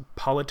guess,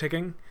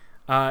 politicking,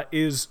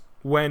 is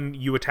when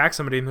you attack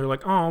somebody and they're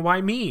like, oh,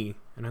 why me?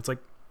 And it's like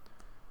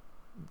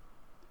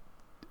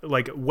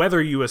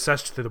whether you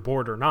assessed to the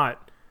board or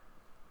not,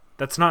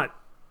 that's not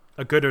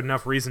a good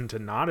enough reason to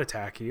not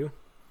attack you.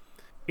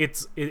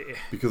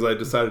 Because I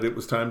decided it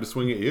was time to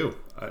swing at you.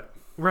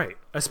 Right.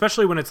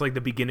 Especially when it's like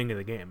the beginning of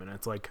the game and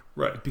it's like,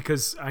 right,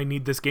 because I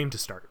need this game to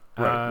start.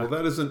 Right. Well,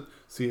 that isn't,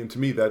 and to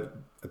me, that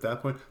at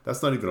that point,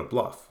 that's not even a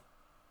bluff.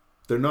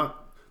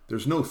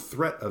 There's no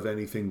threat of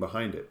anything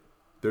behind it.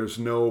 There's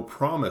no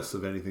promise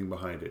of anything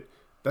behind it.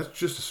 That's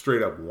just a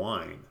straight up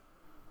whine.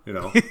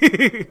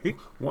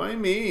 Why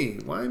me?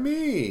 Why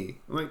me?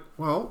 I'm like,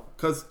 well,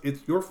 because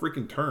it's your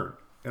freaking turn.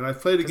 And I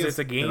played against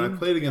a game? And I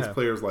played against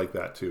players like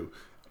that too,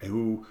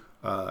 who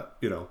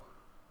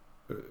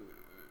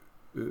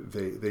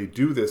they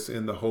do this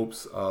in the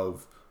hopes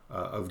of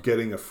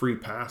getting a free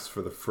pass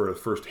for the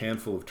first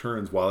handful of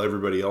turns while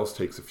everybody else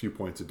takes a few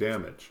points of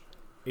damage.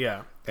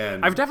 Yeah.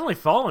 And I've definitely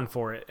fallen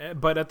for it,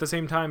 but at the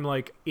same time,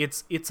 like,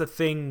 it's a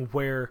thing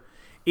where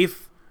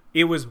if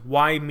it was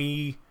why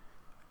me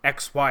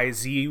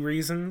XYZ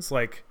reasons,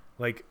 like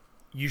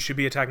you should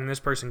be attacking this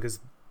person because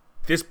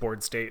this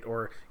board state,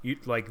 or you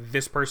like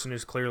this person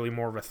is clearly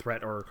more of a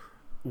threat or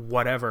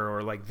whatever,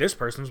 or like this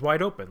person's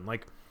wide open,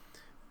 like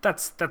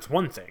that's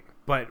one thing.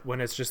 But when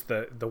it's just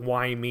the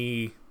why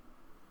me,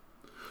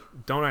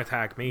 don't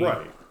attack me.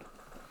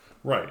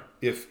 Right.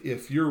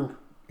 If your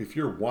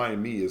why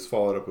me is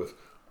followed up with,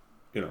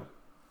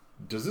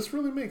 does this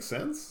really make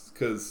sense?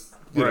 Because,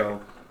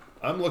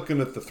 I'm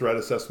looking at the threat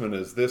assessment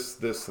as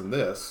this, and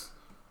this.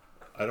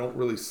 I don't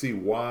really see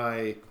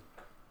why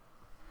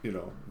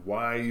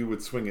you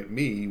would swing at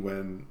me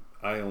when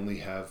I only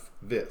have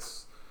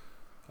this.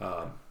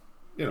 A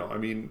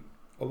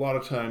lot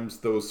of times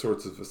those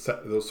sorts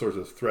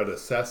of threat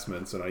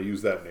assessments, and I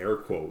use that in air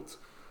quotes,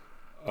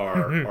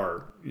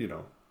 are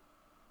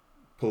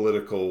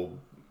political,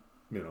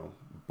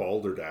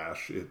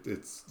 balderdash.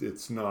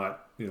 It's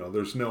not,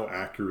 there's no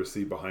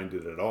accuracy behind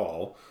it at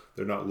all.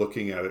 They're not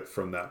looking at it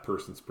from that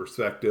person's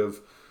perspective.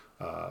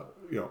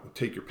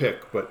 Take your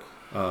pick, but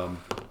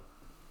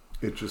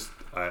it just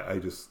I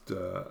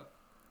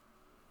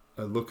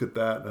look at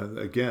that, and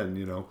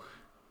again,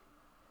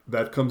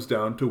 that comes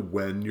down to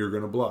when you're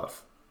going to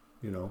bluff.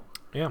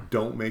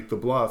 Don't make the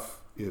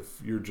bluff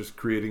if you're just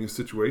creating a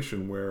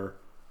situation where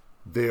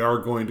they are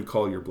going to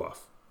call your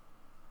bluff,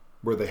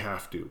 where they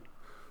have to.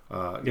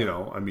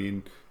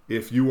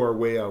 If you are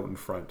way out in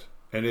front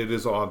and it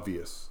is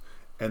obvious,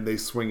 and they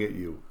swing at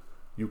you,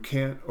 you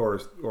can't, or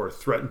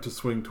threaten to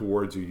swing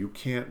towards you, you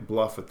can't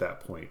bluff at that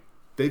point.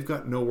 They've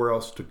got nowhere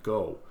else to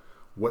go.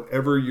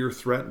 Whatever you're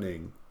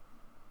threatening,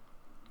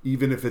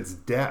 even if it's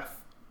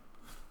death,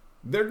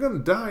 they're going to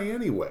die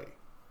anyway.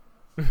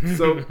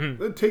 So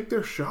take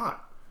their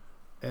shot.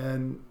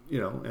 And,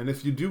 and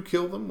if you do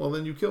kill them, well,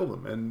 then you kill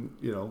them. And,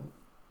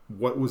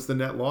 what was the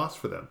net loss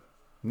for them?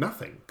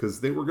 Nothing,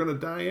 because they were going to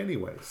die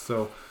anyway.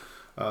 So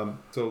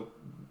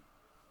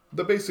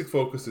the basic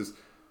focus is,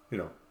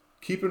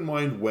 keep in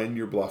mind when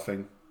you're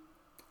bluffing,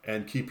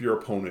 and keep your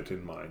opponent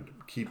in mind.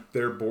 Keep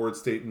their board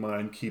state in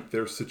mind. Keep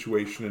their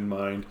situation in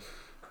mind.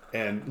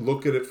 And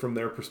look at it from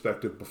their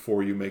perspective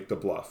before you make the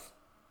bluff.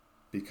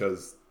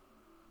 Because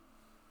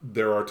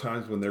there are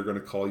times when they're going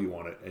to call you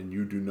on it, and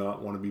you do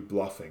not want to be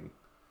bluffing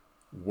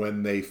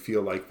when they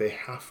feel like they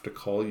have to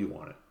call you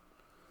on it.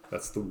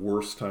 That's the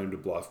worst time to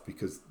bluff,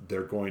 because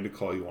they're going to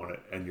call you on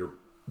it, and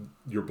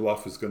your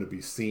bluff is going to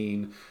be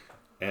seen,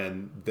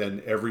 and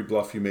then every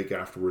bluff you make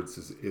afterwards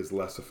is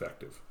less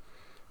effective.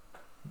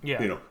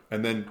 Yeah.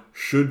 And then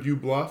should you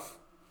bluff?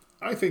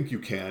 I think you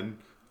can.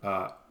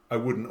 I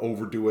wouldn't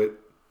overdo it,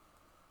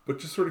 but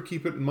just sort of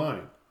keep it in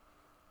mind.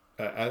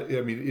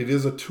 It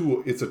is a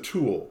tool. It's a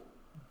tool.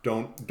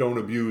 Don't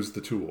abuse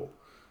the tool.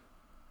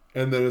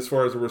 And then as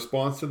far as a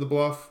response to the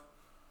bluff,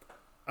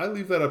 I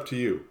leave that up to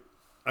you.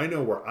 I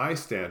know where I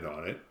stand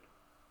on it,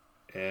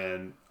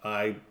 and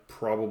I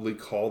probably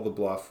call the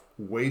bluff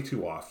way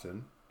too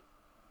often,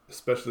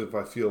 especially if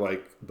I feel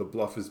like the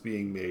bluff is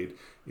being made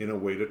in a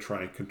way to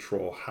try and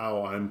control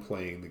how I'm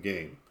playing the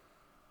game.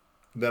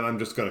 Then I'm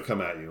just going to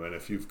come at you, and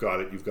if you've got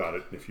it, you've got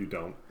it, and if you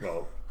don't,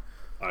 well,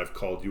 I've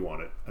called you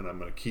on it, and I'm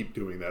going to keep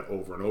doing that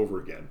over and over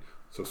again.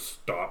 So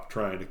stop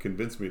trying to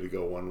convince me to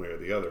go one way or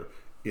the other.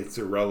 It's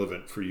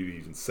irrelevant for you to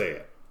even say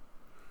it.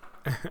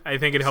 I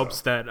think it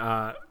helps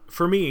that,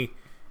 for me,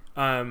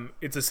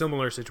 it's a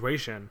similar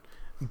situation,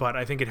 but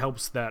I think it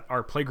helps that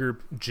our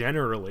playgroup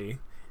generally,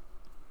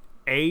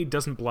 A,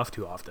 doesn't bluff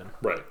too often.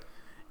 Right.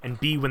 And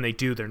B, when they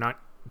do, they're not,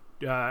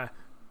 I'd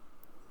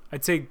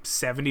say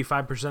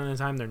 75% of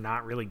the time, they're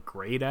not really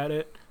great at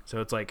it.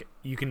 So it's like,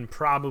 you can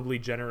probably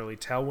generally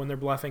tell when they're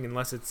bluffing,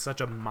 unless it's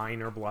such a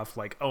minor bluff,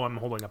 like, oh, I'm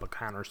holding up a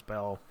counter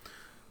spell,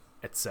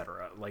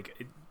 etc.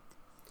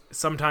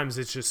 Sometimes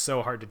it's just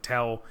so hard to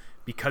tell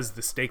because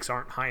the stakes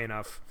aren't high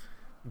enough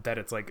that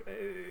it's like...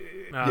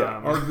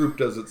 our group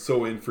does it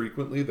so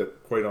infrequently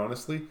that, quite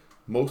honestly,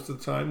 most of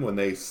the time when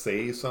they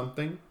say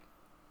something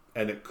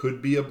and it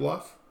could be a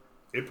bluff,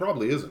 it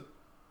probably isn't.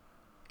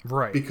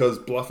 Right. Because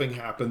bluffing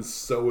happens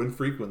so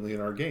infrequently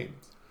in our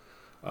games.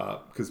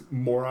 Because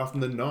more often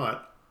than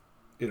not,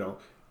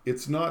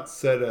 it's not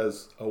said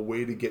as a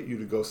way to get you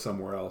to go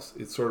somewhere else.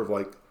 It's sort of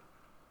like,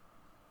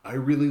 I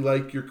really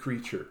like your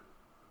creature.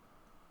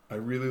 I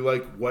really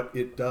like what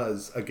it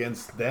does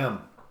against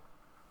them.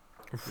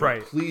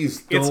 Right.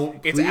 Please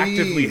don't. It's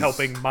actively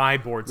helping my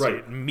board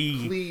state. Right.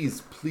 Me.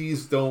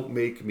 Please don't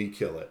make me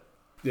kill it.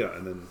 Yeah,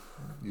 and then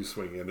you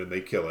swing in and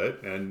they kill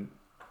it, and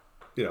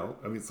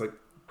it's like,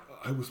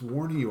 I was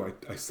warning you.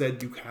 I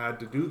said you had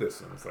to do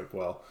this, and it's like,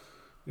 well,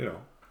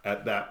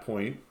 at that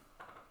point,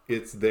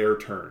 it's their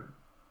turn.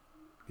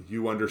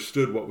 You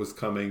understood what was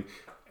coming,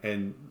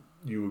 and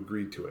you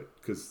agreed to it.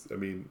 Because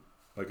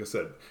like I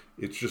said,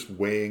 it's just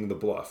weighing the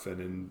bluff,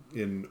 and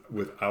in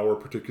with our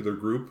particular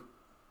group,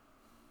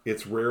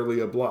 it's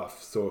rarely a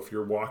bluff. So if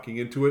you're walking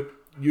into it,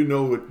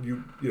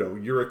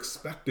 you're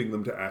expecting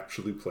them to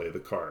actually play the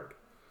card.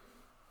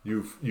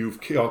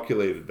 You've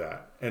calculated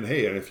that. And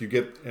hey, and if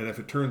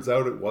it turns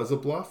out it was a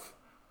bluff,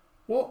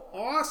 well,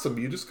 awesome.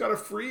 You just got a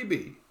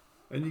freebie.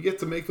 And you get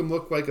to make them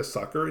look like a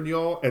sucker, and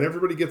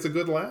everybody gets a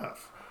good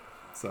laugh.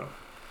 So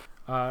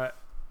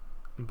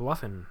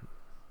bluffing.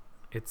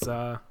 It's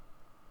I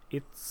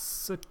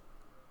was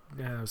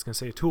gonna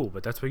say a tool,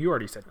 but that's what you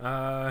already said.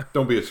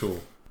 Don't be a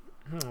tool.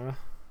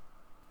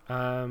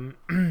 Got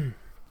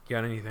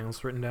anything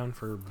else written down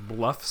for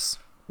bluffs?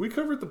 We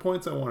covered the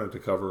points I wanted to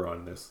cover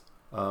on this.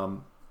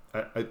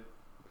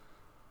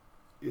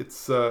 It's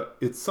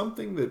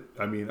something that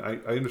I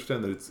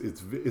understand that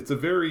it's a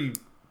very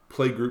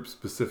playgroup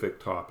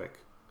specific topic.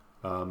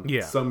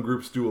 Some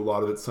groups do a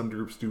lot of it, some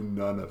groups do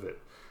none of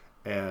it,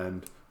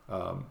 and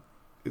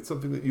it's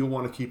something that you'll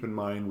want to keep in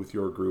mind with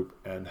your group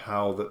and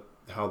how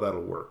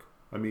that'll work.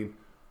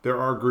 There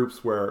are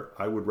groups where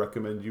I would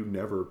recommend you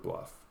never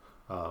bluff,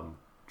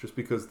 just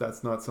because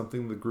that's not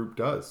something the group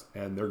does,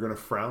 and they're going to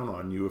frown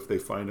on you if they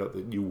find out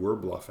that you were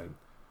bluffing,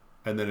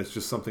 and then it's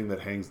just something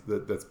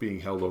that's being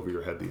held over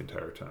your head the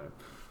entire time.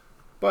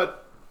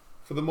 But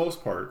for the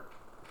most part,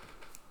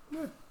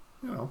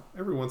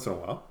 every once in a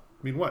while.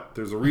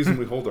 There's a reason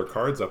we hold our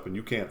cards up and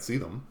you can't see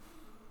them.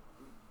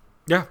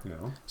 Yeah.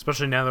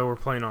 Especially now that we're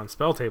playing on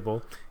Spell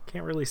Table,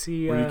 can't really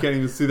see. Or you can't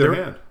even see their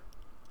hand.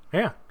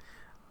 Yeah.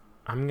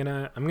 I'm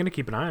gonna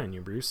keep an eye on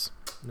you, Bruce.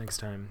 Next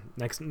time,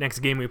 next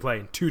game we play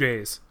in 2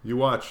 days. You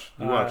watch.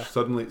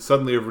 Suddenly,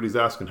 everybody's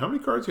asking, how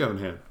many cards you have in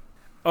hand?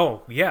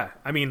 Oh yeah.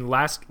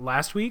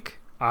 Last week,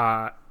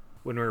 when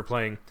we were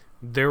playing,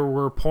 there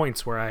were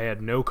points where I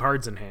had no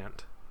cards in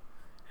hand.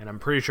 And I'm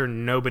pretty sure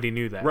nobody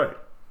knew that. Right.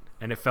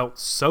 And it felt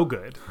so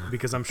good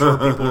because I'm sure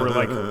people were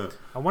like,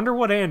 I wonder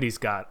what Andy's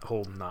got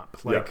holding up.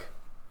 Like, Yeah.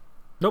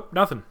 Nope,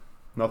 nothing.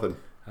 Nothing.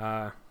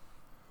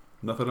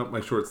 Nothing up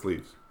my short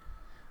sleeves.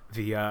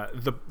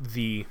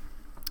 The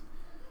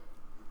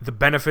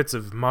benefits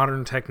of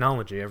modern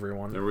technology,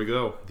 everyone. There we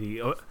go.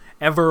 The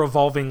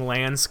ever-evolving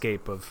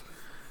landscape of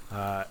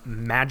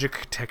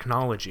magic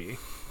technology.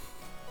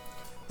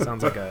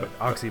 Sounds like an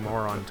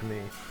oxymoron to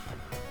me.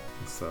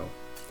 So,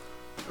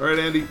 all right,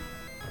 Andy.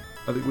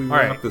 I think we All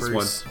right, wrap this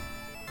Bruce, one.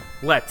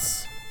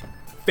 let's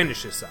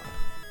finish this up.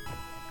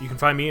 You can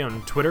find me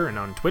on Twitter and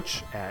on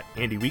Twitch at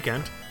Andy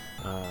Weekend.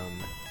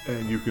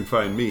 And you can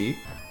find me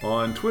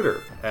on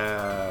Twitter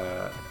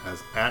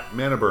as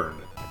 @Manaburn.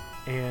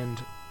 And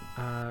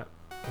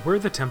we're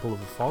the Temple of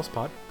the False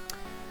Pod,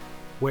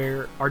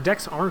 where our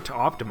decks aren't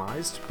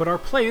optimized, but our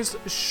plays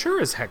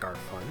sure as heck are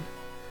fun.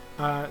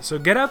 So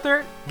get out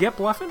there, get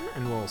bluffing,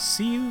 and we'll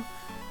see you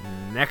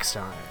next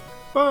time.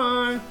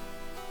 Bye.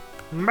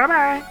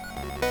 Bye-bye!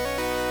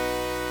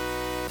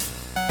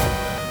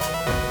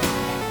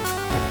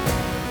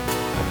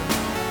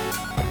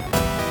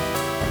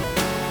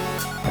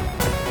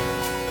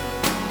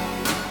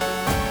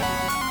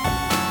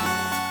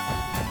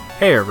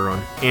 Hey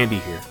everyone, Andy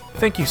here.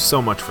 Thank you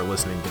so much for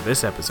listening to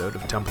this episode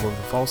of Temple of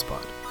the False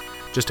Pod.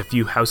 Just a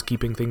few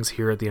housekeeping things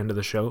here at the end of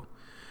the show.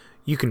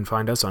 You can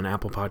find us on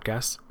Apple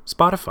Podcasts,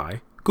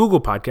 Spotify, Google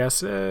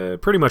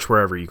Podcasts, pretty much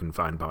wherever you can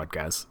find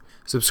podcasts.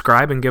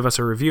 Subscribe and give us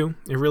a review.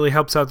 It really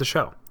helps out the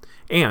show.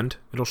 And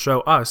it'll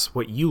show us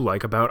what you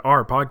like about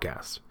our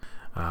podcast.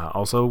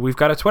 Also, we've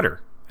got a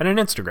Twitter and an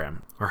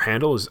Instagram. Our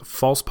handle is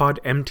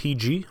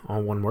FalsePodMTG,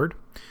 all one word.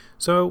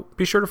 So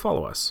be sure to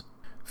follow us.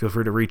 Feel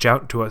free to reach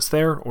out to us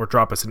there or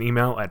drop us an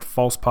email at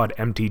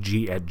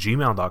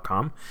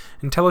falsepodmtg@gmail.com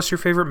and tell us your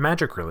favorite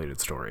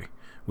magic-related story.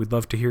 We'd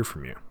love to hear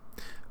from you.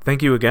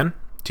 Thank you again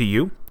to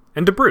you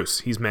and to Bruce.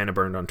 He's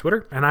Manaburned on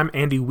Twitter, and I'm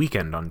Andy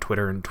Weekend on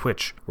Twitter and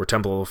Twitch. We're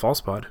Temple of the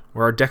False Pod,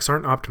 where our decks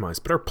aren't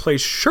optimized, but our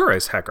plays sure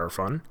as heck are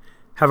fun.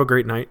 Have a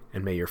great night,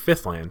 and may your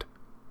fifth land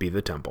be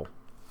the temple.